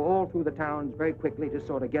me to go all through the towns very quickly to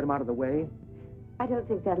sort of get them out of the way? I don't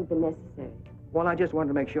think that'll be necessary. Well, I just wanted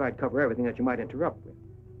to make sure I'd cover everything that you might interrupt with.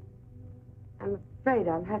 I'm afraid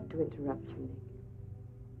I'll have to interrupt you,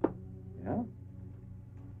 Nick. Yeah?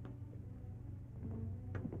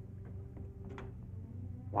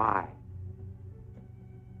 Why?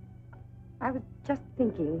 I was just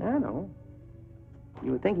thinking... I know.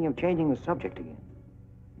 You were thinking of changing the subject again.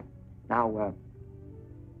 Now,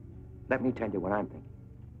 let me tell you what I'm thinking.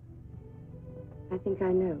 I think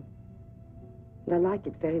I know. And I like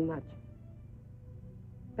it very much.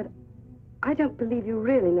 But I don't believe you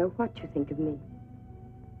really know what you think of me.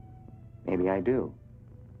 Maybe I do.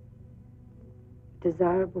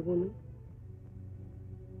 Desirable woman?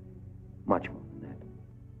 Much more than that.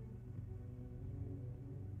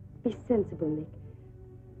 Be sensible, Nick.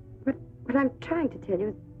 What I'm trying to tell you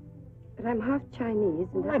is that I'm half Chinese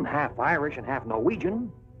and I'm half Irish and half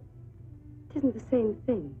Norwegian. It isn't the same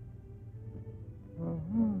thing.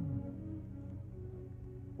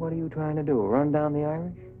 What are you trying to do, run down the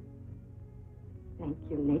Irish? Thank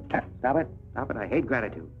you, Nick. Stop it. Stop it. I hate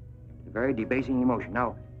gratitude. It's a very debasing emotion.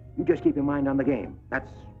 Now, you just keep your mind on the game.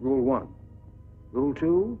 That's rule 1. Rule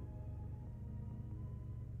 2?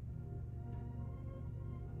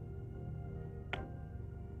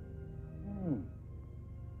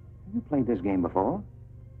 Have you played this game before?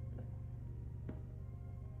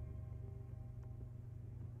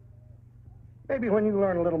 Maybe when you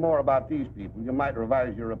learn a little more about these people, you might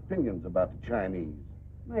revise your opinions about the Chinese.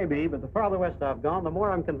 Maybe, but the farther west I've gone, the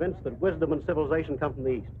more I'm convinced that wisdom and civilization come from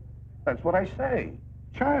the east. That's what I say.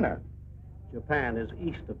 China. Japan is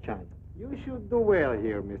east of China. You should do well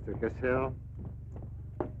here, Mr. Cassell.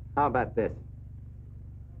 How about this?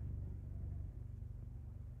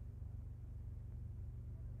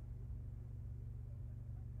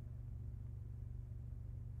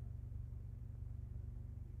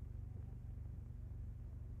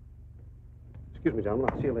 Excuse me, gentlemen.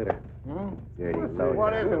 I'll see you later. Dirty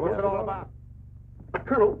What is it? What's it all about?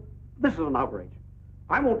 Colonel, this is an outrage.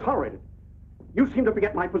 I won't tolerate it. You seem to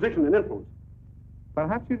forget my position and influence.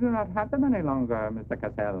 Perhaps you do not have them any longer, Mr.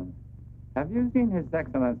 Cassell. Have you seen His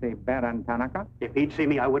Excellency Baron Tanaka? If he'd see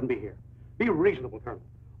me, I wouldn't be here. Be reasonable, Colonel.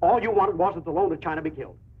 All you wanted was that the loan to China be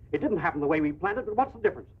killed. It didn't happen the way we planned it, but what's the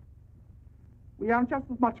difference? We are just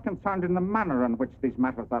as much concerned in the manner in which these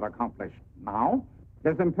matters are accomplished. Now,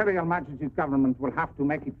 His Imperial Majesty's government will have to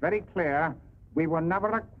make it very clear we were never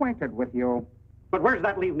acquainted with you. But where does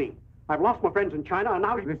that leave me? I've lost my friends in China, and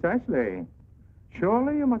now... Precisely.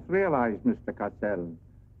 Surely you must realize, Mr. Cassell,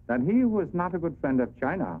 that he who is not a good friend of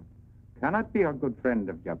China cannot be a good friend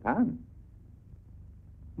of Japan.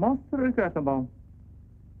 Most regrettable.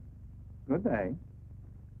 Good day.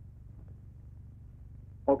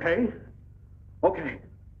 Okay. Okay.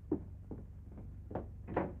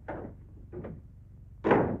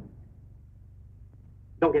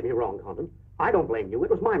 Don't get me wrong, Condon. I don't blame you.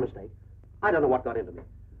 It was my mistake. I don't know what got into me.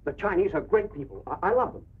 The Chinese are great people. I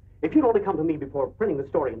love them. If you'd only come to me before printing the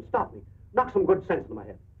story and stop me, knock some good sense into my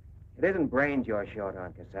head. It isn't brains you're short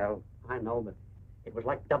on, Cassell. I know, but it was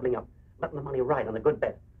like doubling up, letting the money ride on a good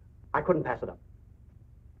bet. I couldn't pass it up.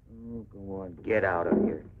 Oh, go on. Get out of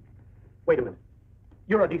here. Wait a minute.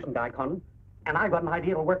 You're a decent guy, Condon, and I've got an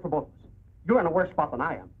idea that'll work for both of us. You're in a worse spot than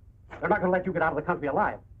I am. They're not going to let you get out of the country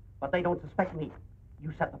alive, but they don't suspect me.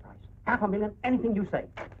 You set the price. $500,000, anything you say.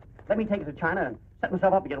 Let me take it to China and set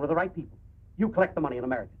myself up again with the right people. You collect the money in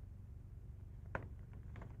America.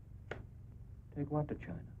 Take what to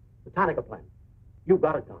China? The Tanaka plan. You've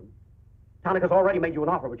got it done. Tanaka's already made you an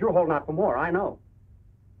offer, but you're holding out for more, I know.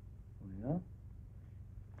 Yeah?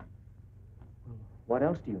 Well, what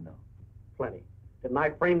else do you know? Plenty. Didn't I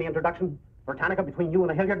frame the introduction for Tanaka between you and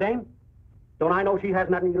the Hilliard dame? Don't I know she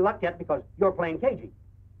hasn't had any luck yet because you're playing cagey?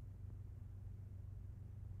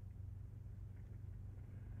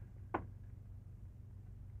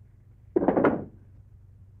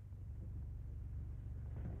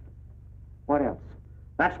 What else?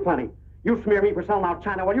 That's plenty. You smear me for selling out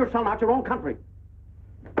China while you're selling out your own country.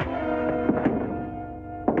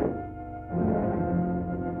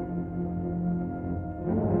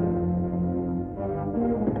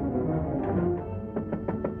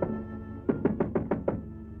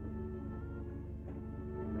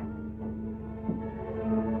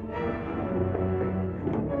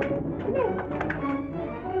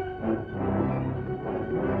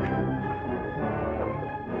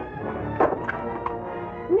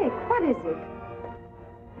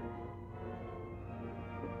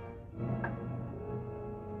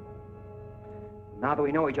 Now that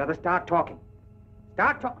we know each other, start talking.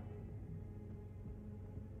 Start talking.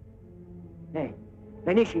 Hey,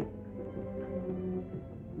 Nishi.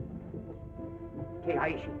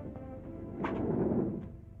 Aishi.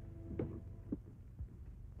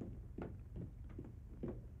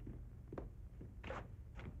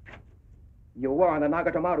 You were on the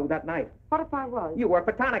Nagatomaru that night. What if I was? You worked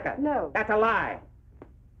for Tanaka. No. That's a lie.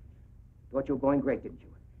 Thought you were going great, didn't you?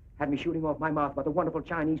 Had me shooting off my mouth about the wonderful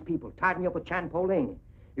Chinese people, tied me up with Chan Po Ling.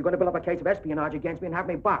 You're going to build up a case of espionage against me and have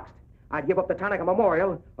me boxed. I'd give up the Tanaka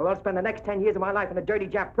Memorial, or else spend the next 10 years of my life in a dirty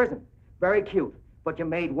Jap prison. Very cute, but you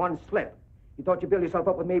made one slip. You thought you'd build yourself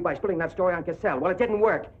up with me by spilling that story on Cassell. Well, it didn't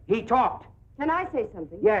work. He talked. Can I say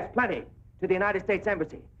something? Yes, plenty. To the United States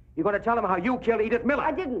Embassy. You're going to tell them how you killed Edith Miller.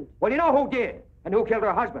 I didn't. Well, you know who did, and who killed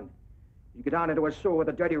her husband. You get down into a sewer with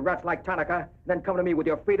the dirty rats like Tanaka, and then come to me with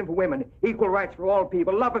your freedom for women, equal rights for all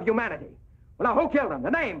people, love of humanity. Well, now, who killed them?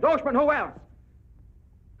 The names, Oshman, who else?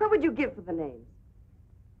 What would you give for the names?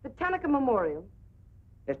 The Tanaka Memorial.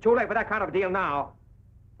 It's too late for that kind of a deal now.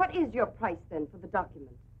 What is your price, then, for the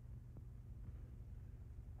document?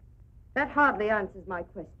 That hardly answers my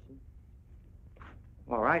question.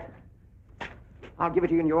 All right. I'll give it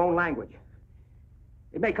to you in your own language.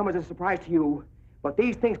 It may come as a surprise to you, but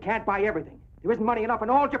these things can't buy everything. There isn't money enough in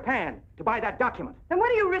all Japan to buy that document. Then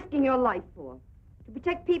what are you risking your life for? To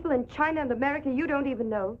protect people in China and America you don't even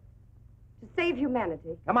know? To save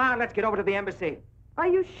humanity? Come on, let's get over to the embassy. Are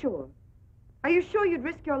you sure? Are you sure you'd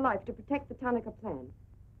risk your life to protect the Tanaka plan?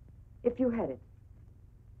 If you had it?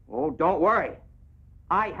 Oh, don't worry.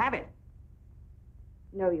 I have it.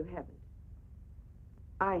 No, you haven't.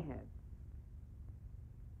 I have.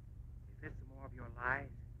 Is this some more of your lies?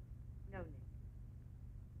 No, Nick.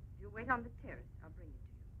 You wait on the terrace. I'll bring it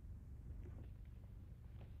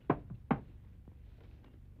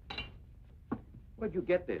to you. Where'd you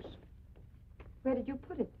get this? Where did you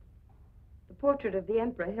put it? The portrait of the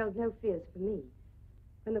Emperor held no fears for me.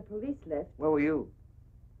 When the police left... Where were you?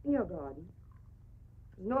 In your garden.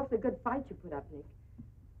 It was an awfully good fight you put up, Nick.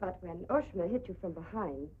 But when Oshma hit you from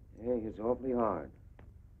behind... Hey, it's awfully hard.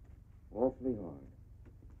 Awfully hard.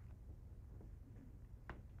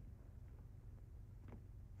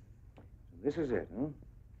 So this is it, huh?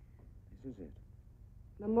 This is it.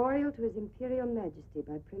 Memorial to His Imperial Majesty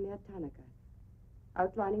by Premier Tanaka,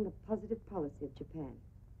 outlining the positive policy of Japan.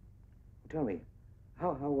 Tell me,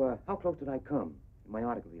 how close did I come in my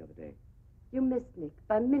article the other day? You missed, Nick,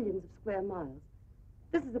 by millions of square miles.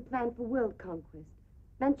 This is a plan for world conquest.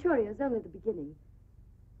 Manchuria is only the beginning.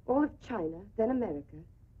 All of China, then America.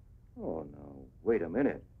 Oh, no. Wait a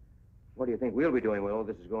minute. What do you think we'll be doing when all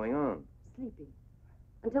this is going on? Sleeping.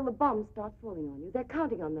 Until the bombs start falling on you. They're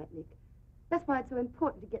counting on that, Nick. That's why it's so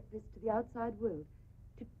important to get this to the outside world.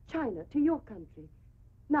 To China, to your country.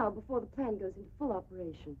 Now, before the plan goes into full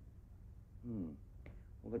operation.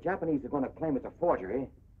 Well, the Japanese are going to claim it's a forgery.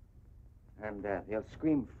 And they'll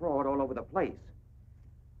scream fraud all over the place.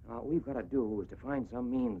 Now, what we've got to do is to find some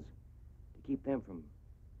means to keep them from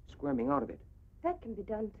squirming out of it. That can be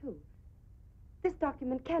done, too. This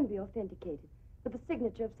document can be authenticated with the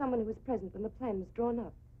signature of someone who was present when the plan was drawn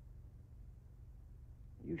up.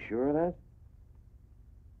 You sure of that?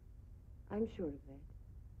 I'm sure of that.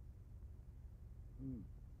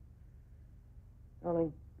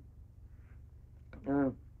 Darling,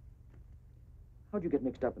 how'd you get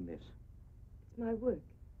mixed up in this? It's my work.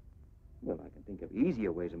 Well, I can think of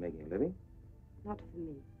easier ways of making a living. Not for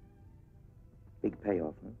me. Big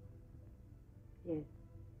payoff, huh? Yes.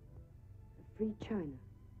 A free China.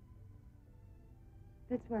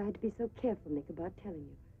 That's why I had to be so careful, Nick, about telling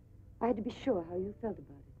you. I had to be sure how you felt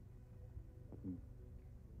about it.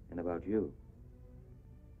 And about you.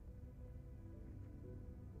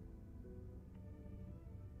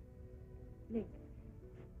 Nick.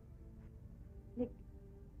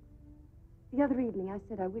 The other evening I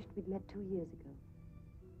said I wished we'd met 2 years ago.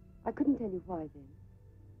 I couldn't tell you why then.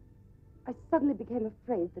 I suddenly became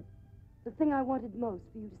afraid that the thing I wanted most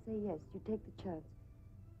for you to say yes, you'd take the chance,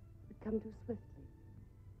 would come too swiftly.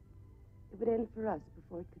 It would end for us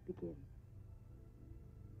before it could begin.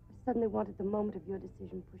 I suddenly wanted the moment of your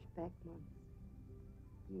decision pushed back months.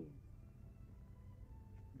 Years.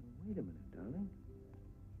 Wait a minute, darling.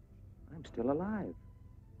 I'm still alive.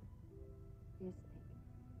 Yes, Nick.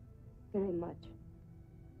 Very much.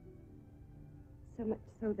 So much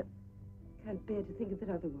so that I can't bear to think of it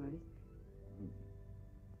otherwise.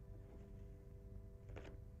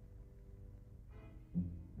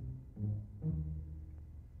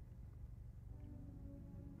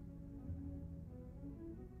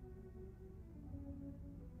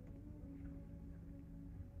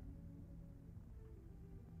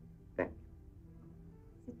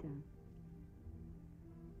 Sit down.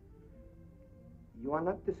 You are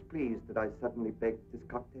not displeased that I suddenly begged this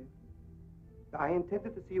cocktail? I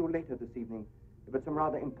intended to see you later this evening, but some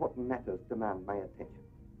rather important matters demand my attention.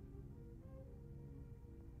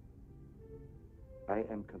 I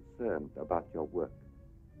am concerned about your work.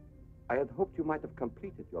 I had hoped you might have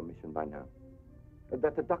completed your mission by now,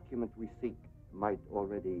 that the document we seek might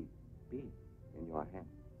already be in your hands.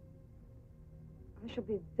 I shall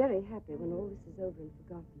be very happy when all this is over and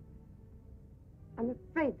forgotten. I'm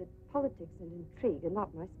afraid that politics and intrigue are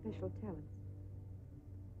not my special talents.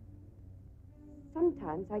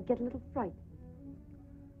 Sometimes I get a little frightened.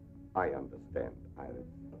 I understand, Iris.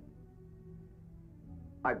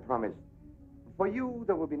 I promise, for you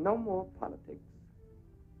there will be no more politics,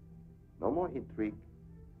 no more intrigue,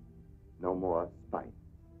 no more spying.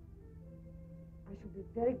 I shall be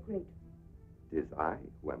very grateful. It is I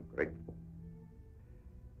who am grateful.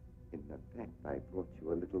 In fact, I brought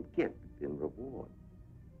you a little gift in reward.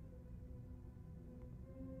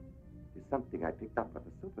 It's something I picked up at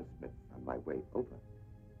a silversmith on my way over.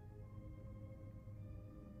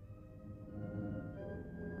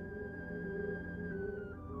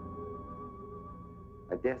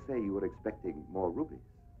 I dare say you were expecting more rubies.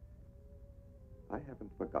 I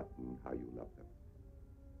haven't forgotten how you love them.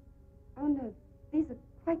 Oh, no, these are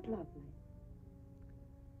quite lovely.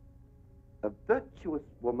 A virtuous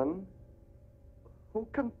woman who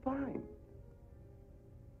can find.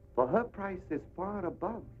 For her price is far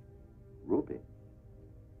above ruby.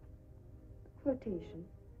 A quotation.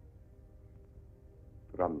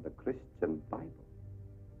 From the Christian Bible.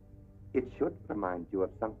 It should remind you of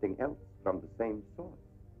something else from the same source.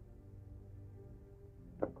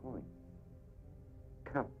 The coin.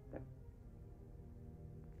 Count them.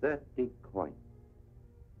 30 coins.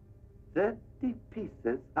 30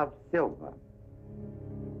 pieces of silver.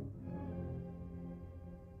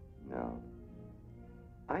 No.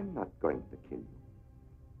 I'm not going to kill you.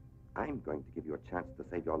 I'm going to give you a chance to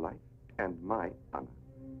save your life and my honor.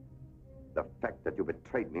 The fact that you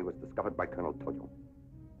betrayed me was discovered by Colonel Tojo.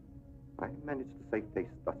 I managed to save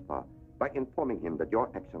face thus far by informing him that your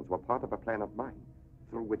actions were part of a plan of mine,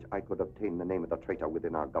 through which I could obtain the name of the traitor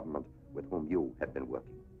within our government with whom you had been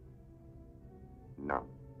working. Now,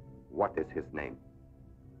 what is his name?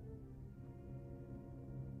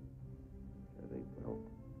 Very well.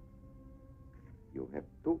 You have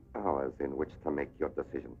 2 hours in which to make your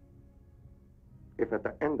decision. If at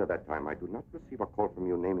the end of that time I do not receive a call from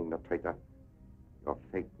you naming the traitor, your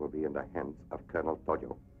fate will be in the hands of Colonel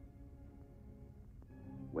Tojo.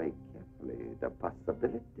 Weigh carefully the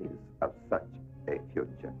possibilities of such a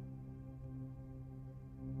future.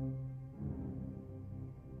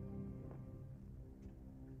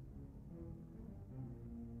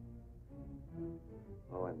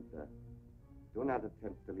 Oh, and do not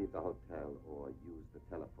attempt to leave the hotel or use the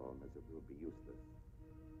telephone, as it will be useless.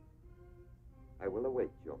 I will await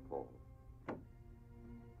your call.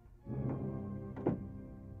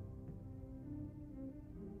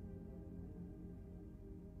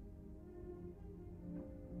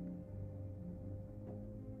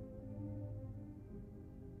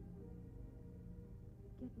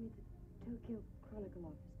 Get me the Tokyo Chronicle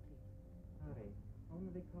office, please. Sorry,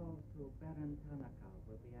 only calls to Baron Tanaka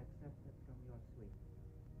will be accepted from your suite.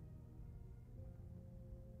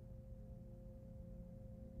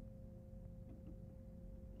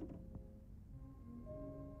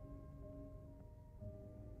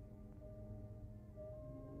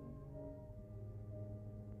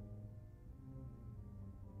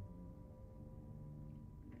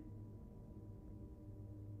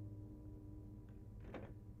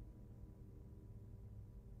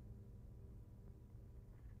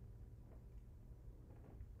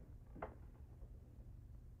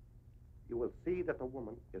 You will see that the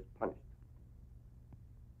woman is punished.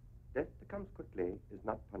 Death that comes quickly is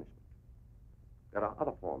not punishment. There are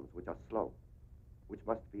other forms which are slow, which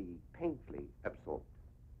must be painfully absorbed.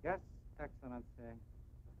 Yes, Excellency.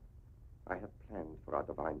 I have plans for our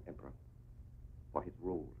divine emperor, for his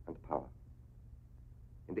rule and power.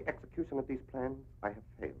 In the execution of these plans, I have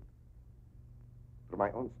failed. Through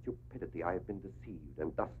my own stupidity, I have been deceived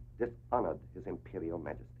and thus dishonored his imperial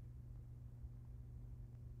majesty.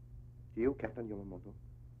 To you, Captain Yamamoto,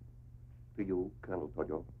 to you, Colonel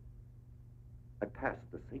Tojo, I pass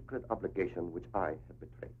the sacred obligation which I have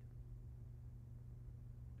betrayed.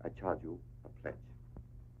 I charge you a pledge.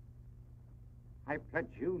 I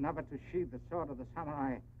pledge you never to sheathe the sword of the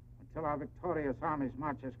samurai until our victorious armies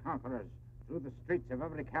march as conquerors through the streets of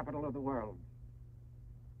every capital of the world.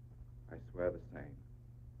 I swear the same.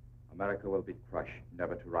 America will be crushed,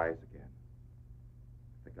 never to rise again.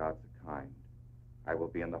 If the gods are kind, I will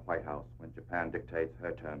be in the White House when Japan dictates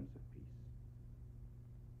her terms of peace.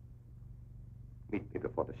 Meet me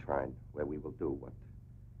before the shrine, where we will do what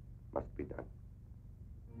must be done.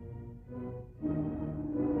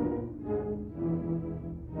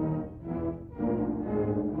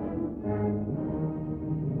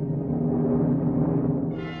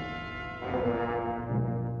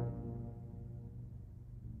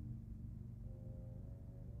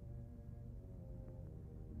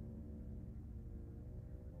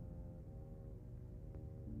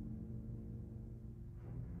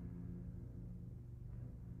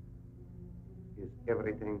 Is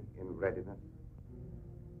everything in readiness?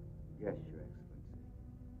 Yes, Your Excellency.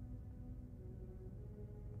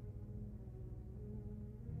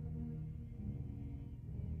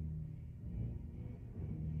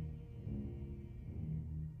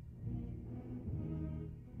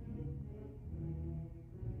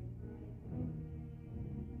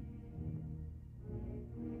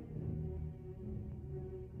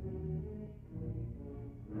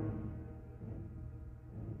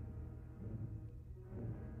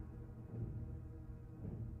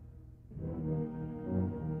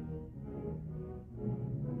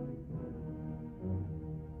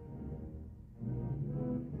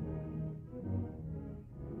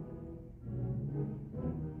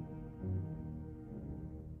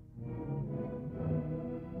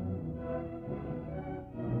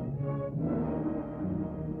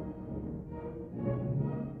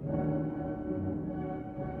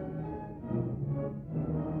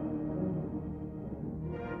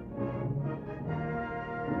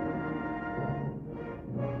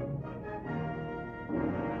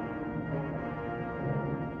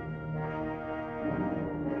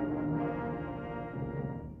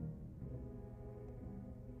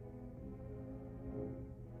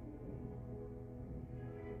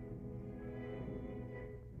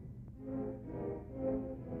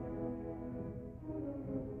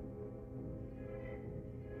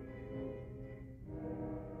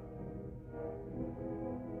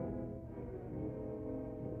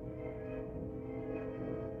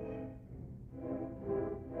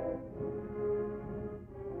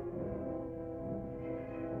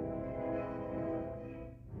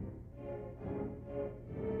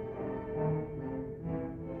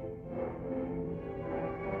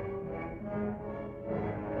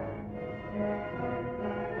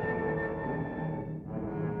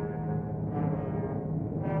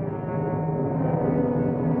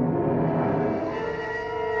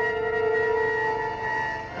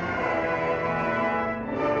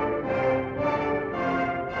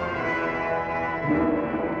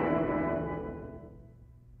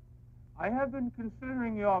 I have been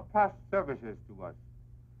considering your past services to us.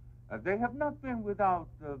 They have not been without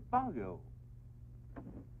value.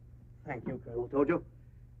 Thank you, Colonel Tojo.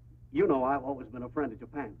 You know I've always been a friend of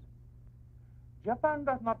Japan's. Japan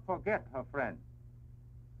does not forget her friend.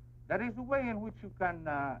 There is a way in which you can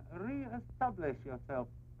re-establish yourself.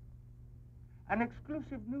 An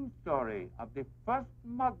exclusive news story of the first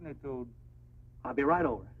magnitude. I'll be right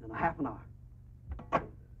over in a half an hour.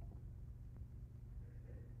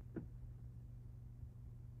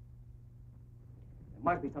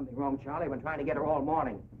 There must be something wrong, Charlie. I've been trying to get her all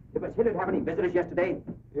morning. Did Miss Hillard have any visitors yesterday?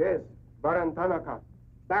 Yes, Baron Tanaka.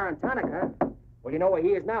 Baron Tanaka? Well, you know where he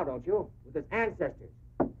is now, don't you? With his ancestors.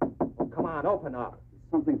 Oh, come on, open up.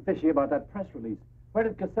 Something fishy about that press release. Where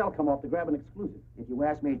did Cassell come off to grab an exclusive? If you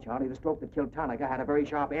ask me, Charlie, the stroke that killed Tanaka had a very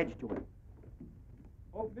sharp edge to it.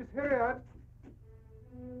 Oh, Miss Hillard.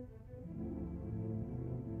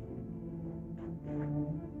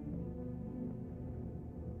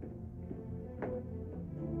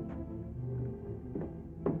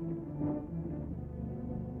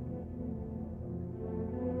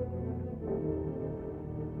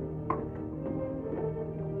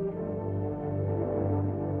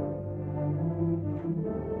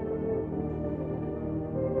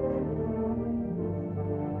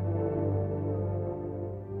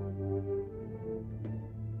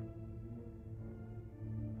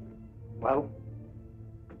 Well,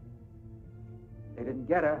 they didn't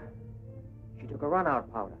get her. She took a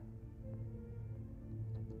run-out powder.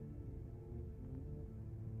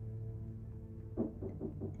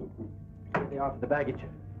 They are for the baggage.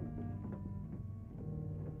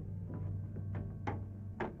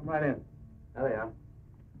 Come right in. There they are.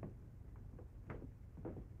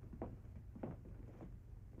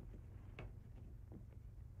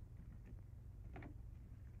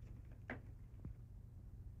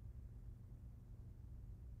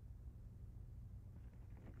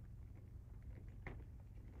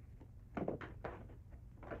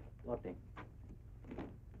 Lotte.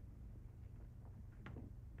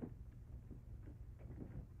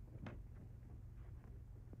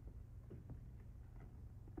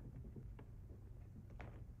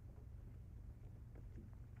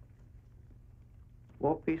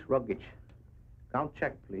 Four-piece luggage. Count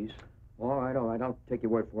check, please. All right, I'll take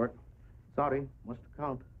your word for it. Sorry, must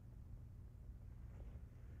count.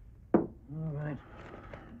 All right.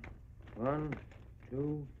 1,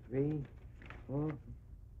 2, 3, 4.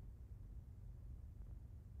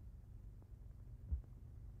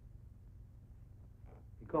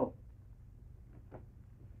 Go.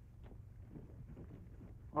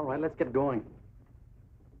 All right, let's get going.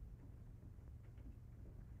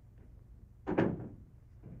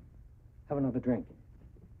 Have another drink.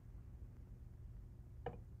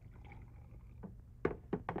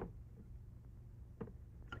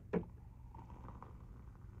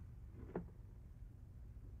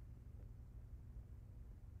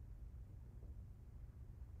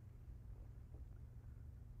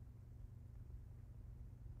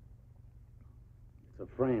 It's a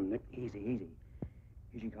frame, Nick. Easy, easy.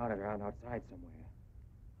 Usually got it around outside somewhere.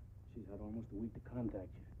 She's had almost a week to contact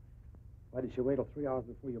you. Why did she wait till 3 hours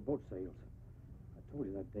before your boat sails? I told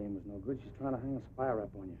you that dame was no good. She's trying to hang a spy rap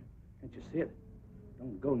on you. Can't you see it?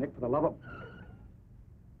 Don't go, Nick, for the love of...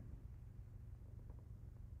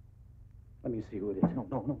 Let me see who it is.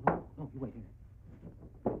 No, you wait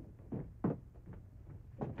here.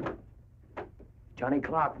 Johnny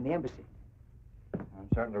Clark from the embassy. I'm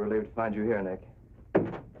certainly relieved to find you here, Nick.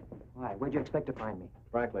 Why? Where'd you expect to find me?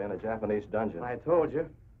 Frankly, in a Japanese dungeon. I told you.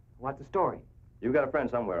 What's the story? You've got a friend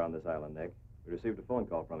somewhere on this island, Nick. We received a phone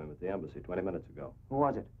call from him at the embassy 20 minutes ago. Who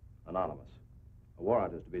was it? Anonymous. A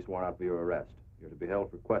warrant is to be sworn out for your arrest. You're to be held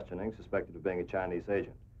for questioning, suspected of being a Chinese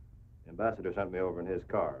agent. The ambassador sent me over in his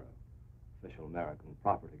car. Official American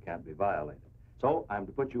property can't be violated. So I'm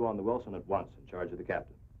to put you on the Wilson at once in charge of the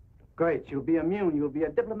captain. Great. You'll be immune. You'll be a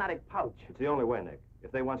diplomatic pouch. It's the only way, Nick.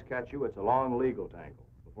 If they once catch you, it's a long legal tangle.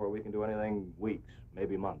 Before we can do anything, weeks,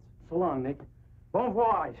 maybe months. So long, Nick. Bon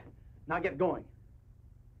voyage. Now get going.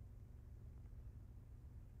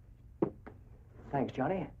 Thanks,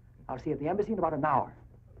 Johnny. I'll see you at the embassy in about an hour.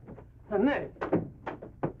 Nick!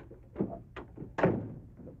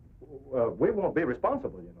 We won't be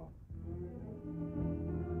responsible, you know.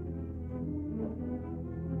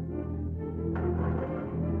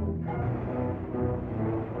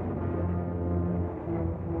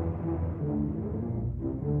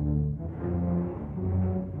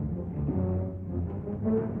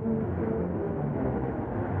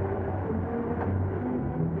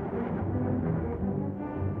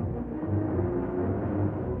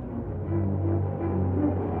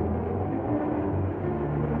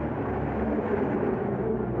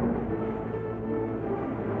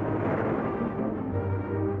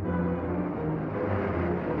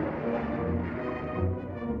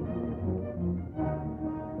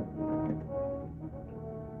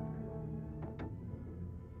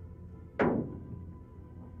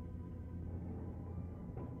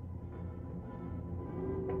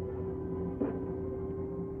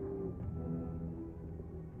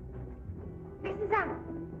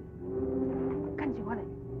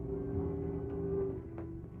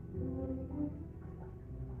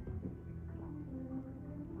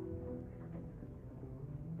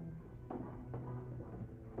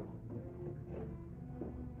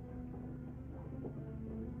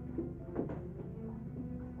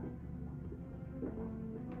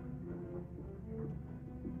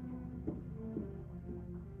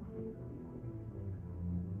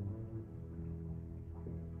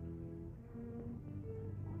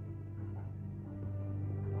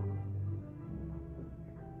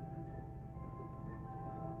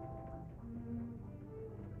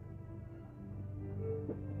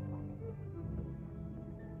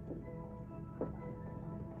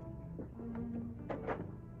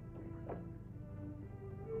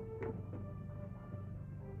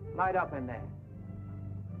 Light up in there.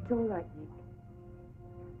 It's all right, Nick.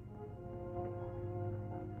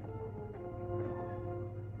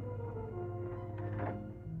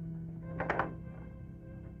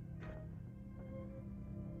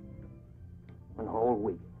 One whole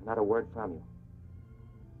week. Not a word from you.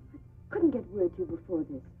 I couldn't get word to you before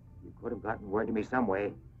this. You could have gotten word to me some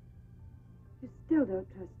way. You still don't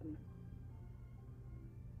trust me.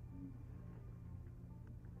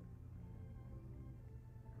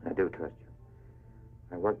 I do trust you.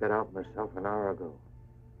 I worked that out myself an hour ago.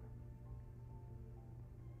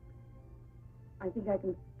 I think I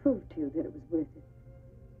can prove to you that it was worth it.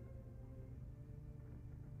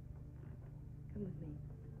 Come with me.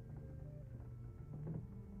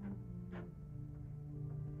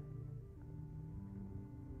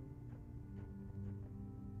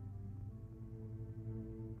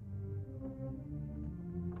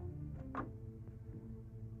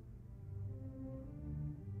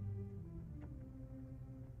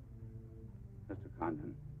 Mr.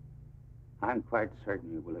 Condon, I'm quite certain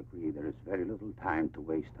you will agree there is very little time to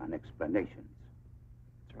waste on explanations.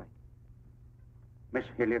 That's right. Miss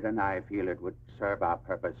Hilliard and I feel it would serve our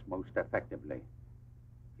purpose most effectively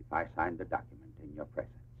if I signed the document in your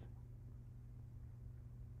presence.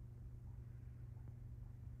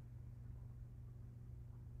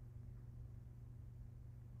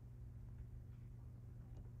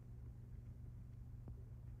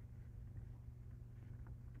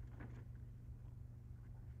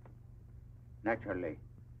 Naturally,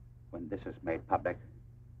 when this is made public,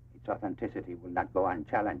 its authenticity will not go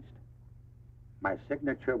unchallenged. My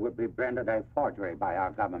signature will be branded a forgery by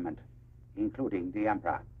our government, including the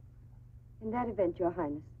Emperor. In that event, Your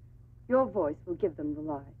Highness, your voice will give them the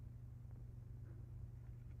lie.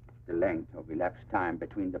 The length of elapsed time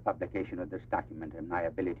between the publication of this document and my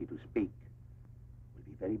ability to speak will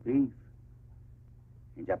be very brief.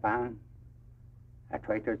 In Japan, a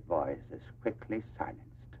traitor's voice is quickly silenced.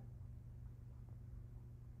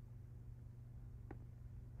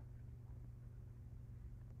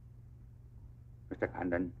 Mr.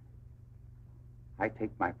 Condon, I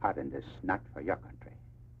take my part in this not for your country,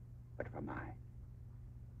 but for mine.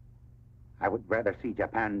 I would rather see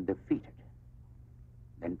Japan defeated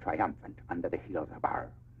than triumphant under the heels of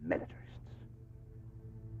our militarists.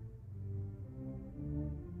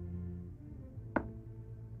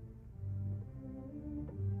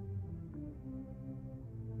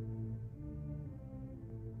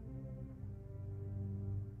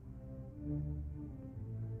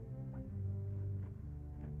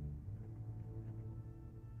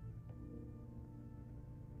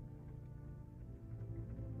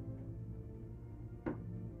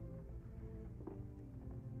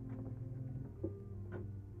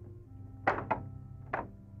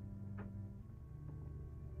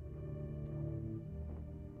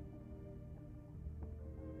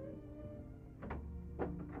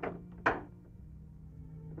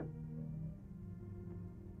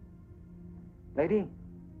 Lady,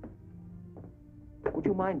 would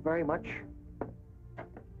you mind very much if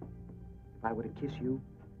I were to kiss you?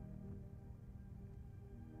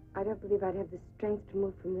 I don't believe I'd have the strength to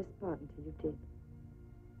move from this spot until you did.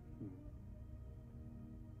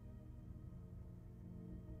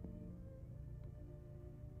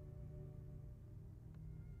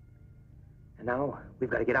 And now, we've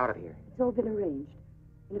got to get out of here. It's all been arranged.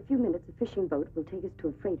 In a few minutes, a fishing boat will take us to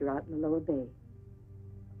a freighter out in the lower bay.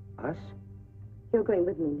 Us? You're going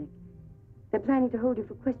with me, Nick. They're planning to hold you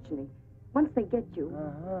for questioning. Once they get you...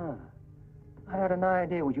 Uh-huh. I had an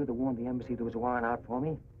idea it was you that warned the embassy there was a warrant out for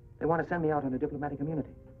me. They want to send me out on a diplomatic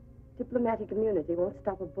immunity. Diplomatic immunity won't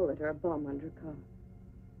stop a bullet or a bomb under a car.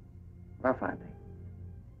 Well, fine,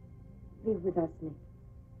 Leave with us, Nick.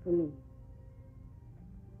 For me.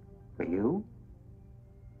 For you?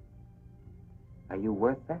 Are you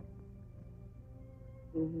worth that?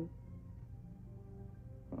 Mm-hmm.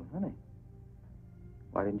 Well, honey,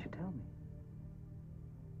 why didn't you tell me?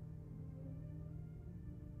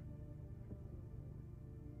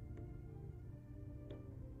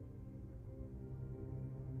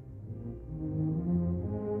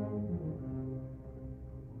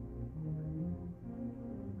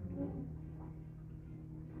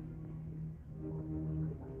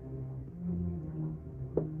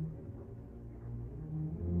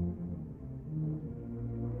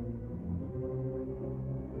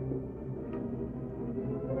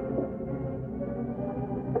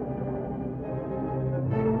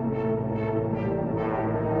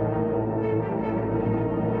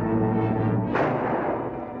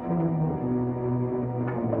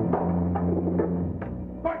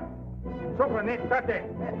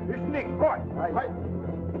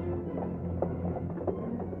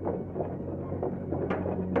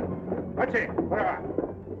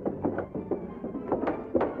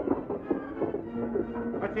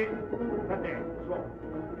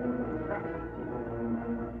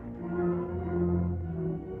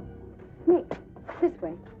 Nick, this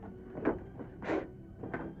way.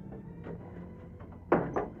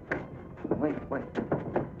 Wait.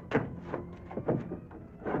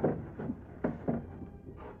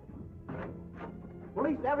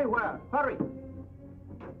 Police everywhere. Hurry.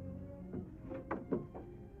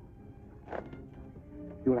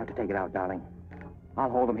 You'll have to take it out, darling. I'll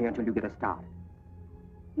hold them here until you get a start.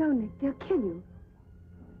 No, Nick, they'll kill you.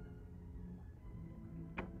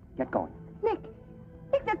 Get going. Nick,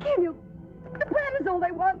 they'll kill you. The plan is all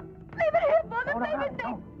they want. Leave it here for them. Leave it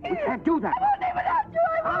there. We can't do that. I won't even have to.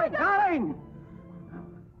 I won't. Darling!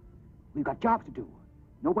 We've got jobs to do.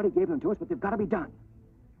 Nobody gave them to us, but they've got to be done.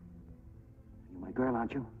 You're my girl,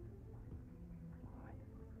 aren't you? All right.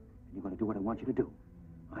 And you're going to do what I want you to do.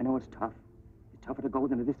 I know it's tough. It's tougher to go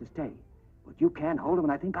than it is to stay. But you can hold them,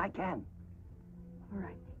 and I think I can. All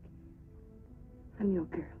right, Nick. I'm your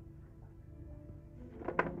girl.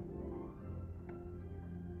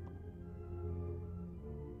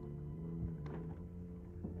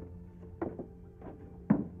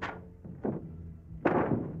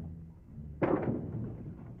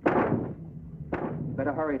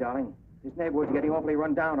 Better hurry, darling. This neighborhood's getting awfully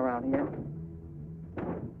run down around here.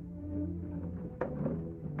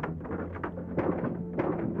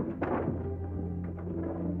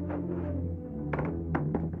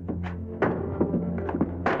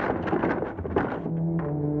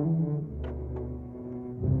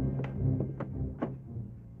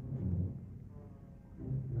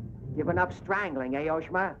 Given up strangling, eh,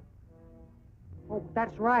 Oshma? Oh,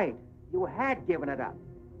 that's right. You had given it up.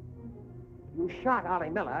 You shot Ollie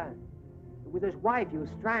Miller. It was his wife you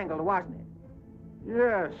strangled, wasn't it?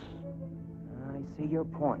 Yes. I see your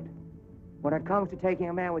point. When it comes to taking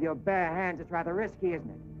a man with your bare hands, it's rather risky, isn't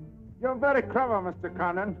it? You're very clever, Mr.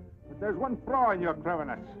 Condon, but there's one flaw in your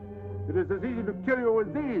cleverness. It is as easy to kill you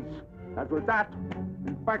with these as with that.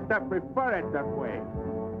 In fact, I prefer it that way.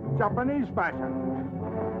 Japanese fashion.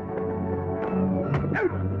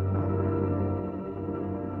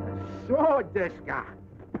 So, this guy.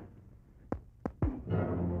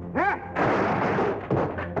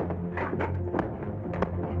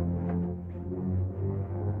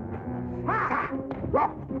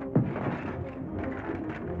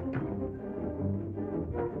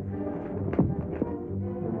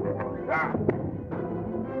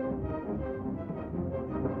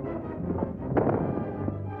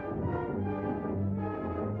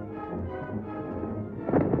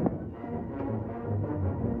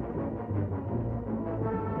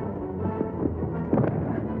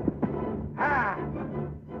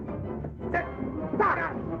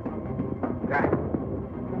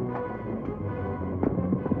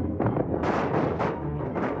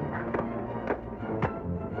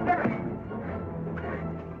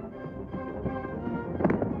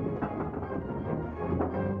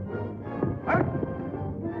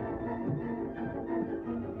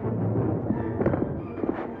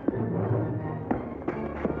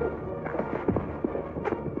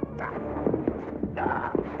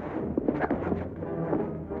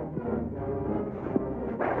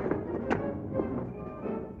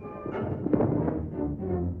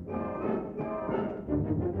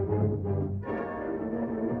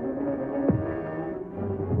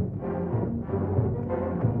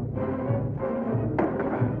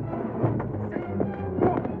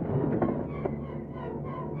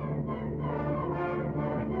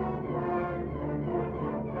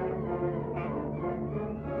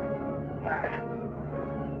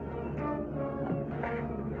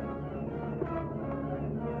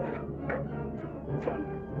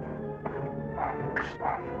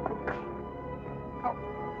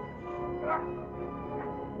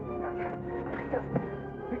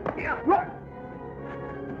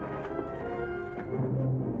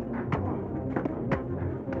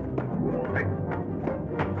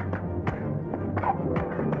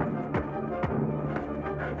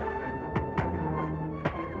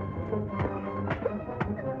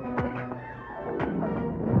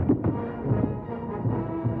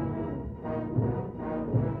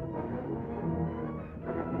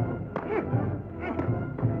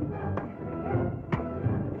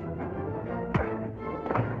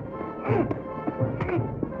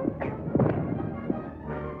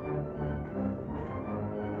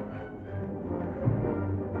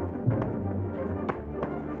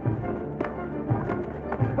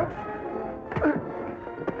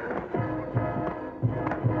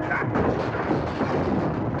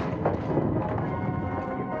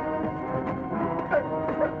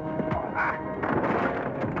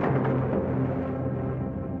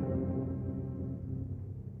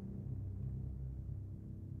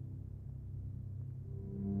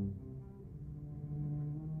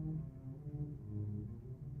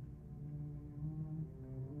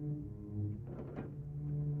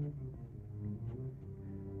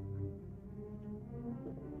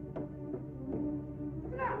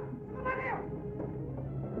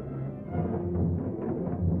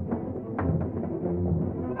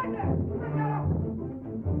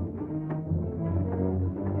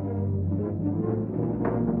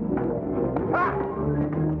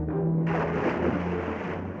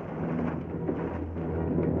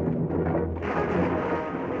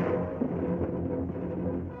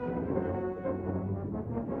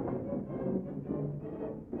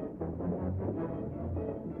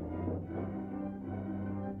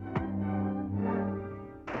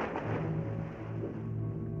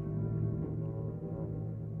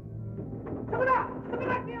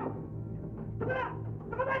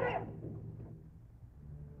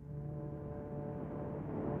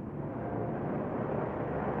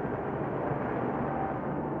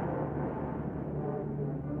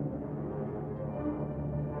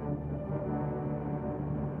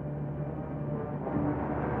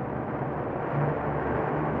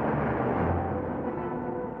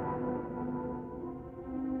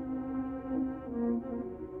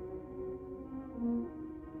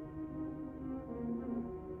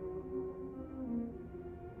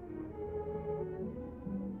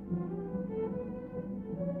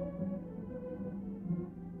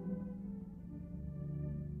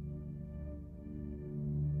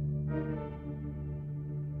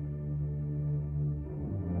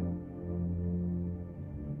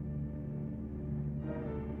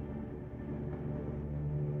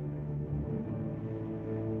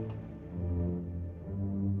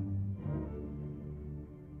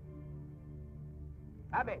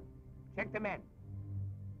 Abbey, check the men.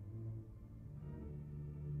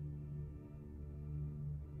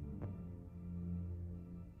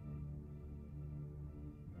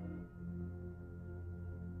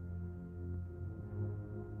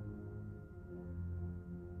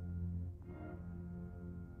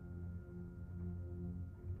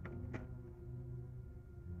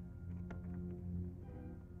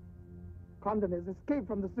 Condon has escaped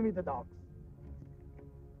from the Sumida docks.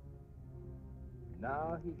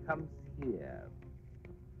 Now he comes here.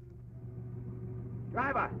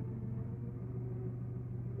 Driver!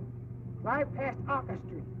 Drive past Arca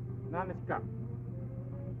Street. Naniska.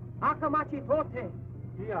 Akamachi Tote.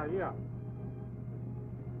 Yeah.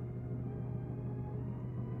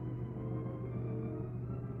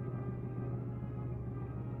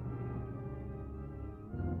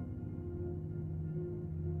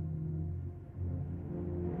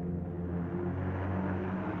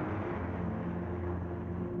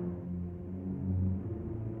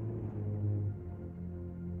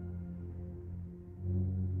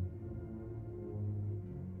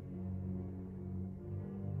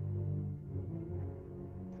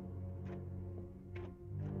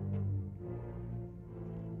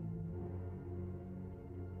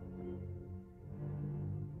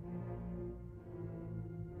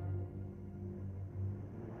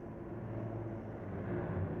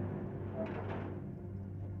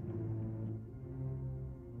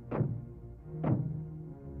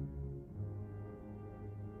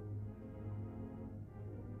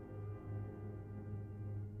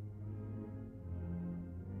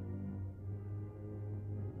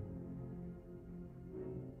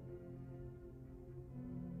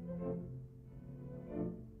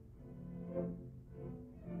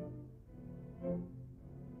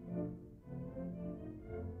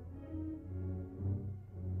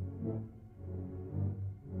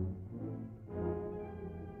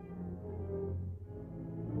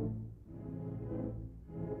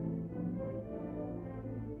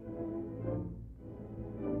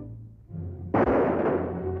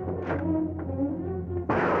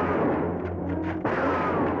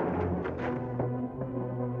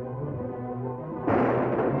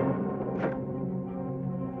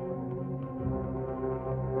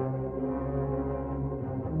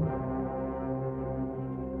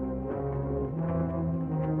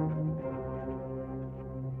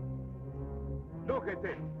 Look at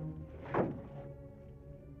this.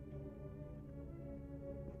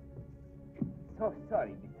 So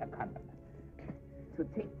sorry, Mr. Condon, to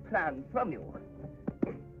take plan from you.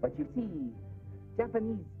 But you see,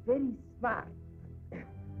 Japanese very smart.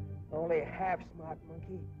 Only half smart,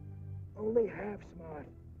 monkey. Only half smart.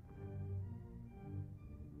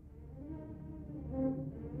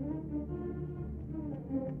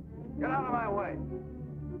 Get out of my way.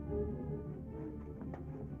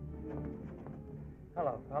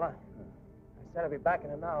 Hello, fella. I said I'd be back in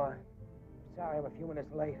an hour. Sorry I'm a few minutes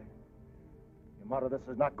late. Yamato, this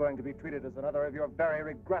is not going to be treated as another of your very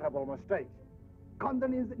regrettable mistakes.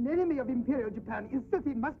 Condon is an enemy of Imperial Japan. Insist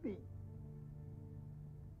he must be.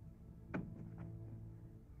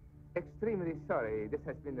 Extremely sorry this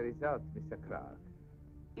has been the result, Mr. Clark.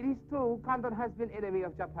 It is true, Condon has been enemy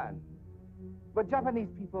of Japan. But Japanese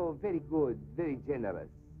people very good, very generous.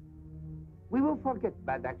 We will forget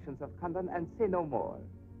bad actions of Condon and say no more.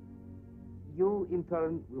 You, in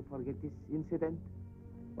turn, will forget this incident?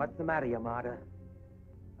 What's the matter, Yamada?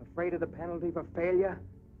 Afraid of the penalty for failure?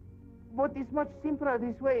 But it's much simpler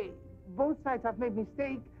this way. Both sides have made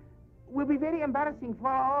mistakes. Will be very embarrassing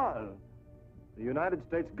for all. The United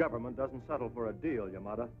States government doesn't settle for a deal,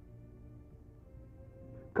 Yamada.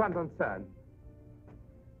 Condon-san,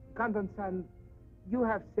 you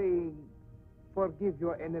have saying, forgive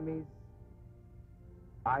your enemies.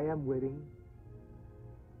 I am willing.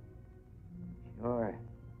 Sure.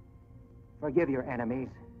 Forgive your enemies.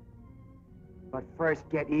 But first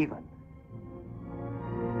get even.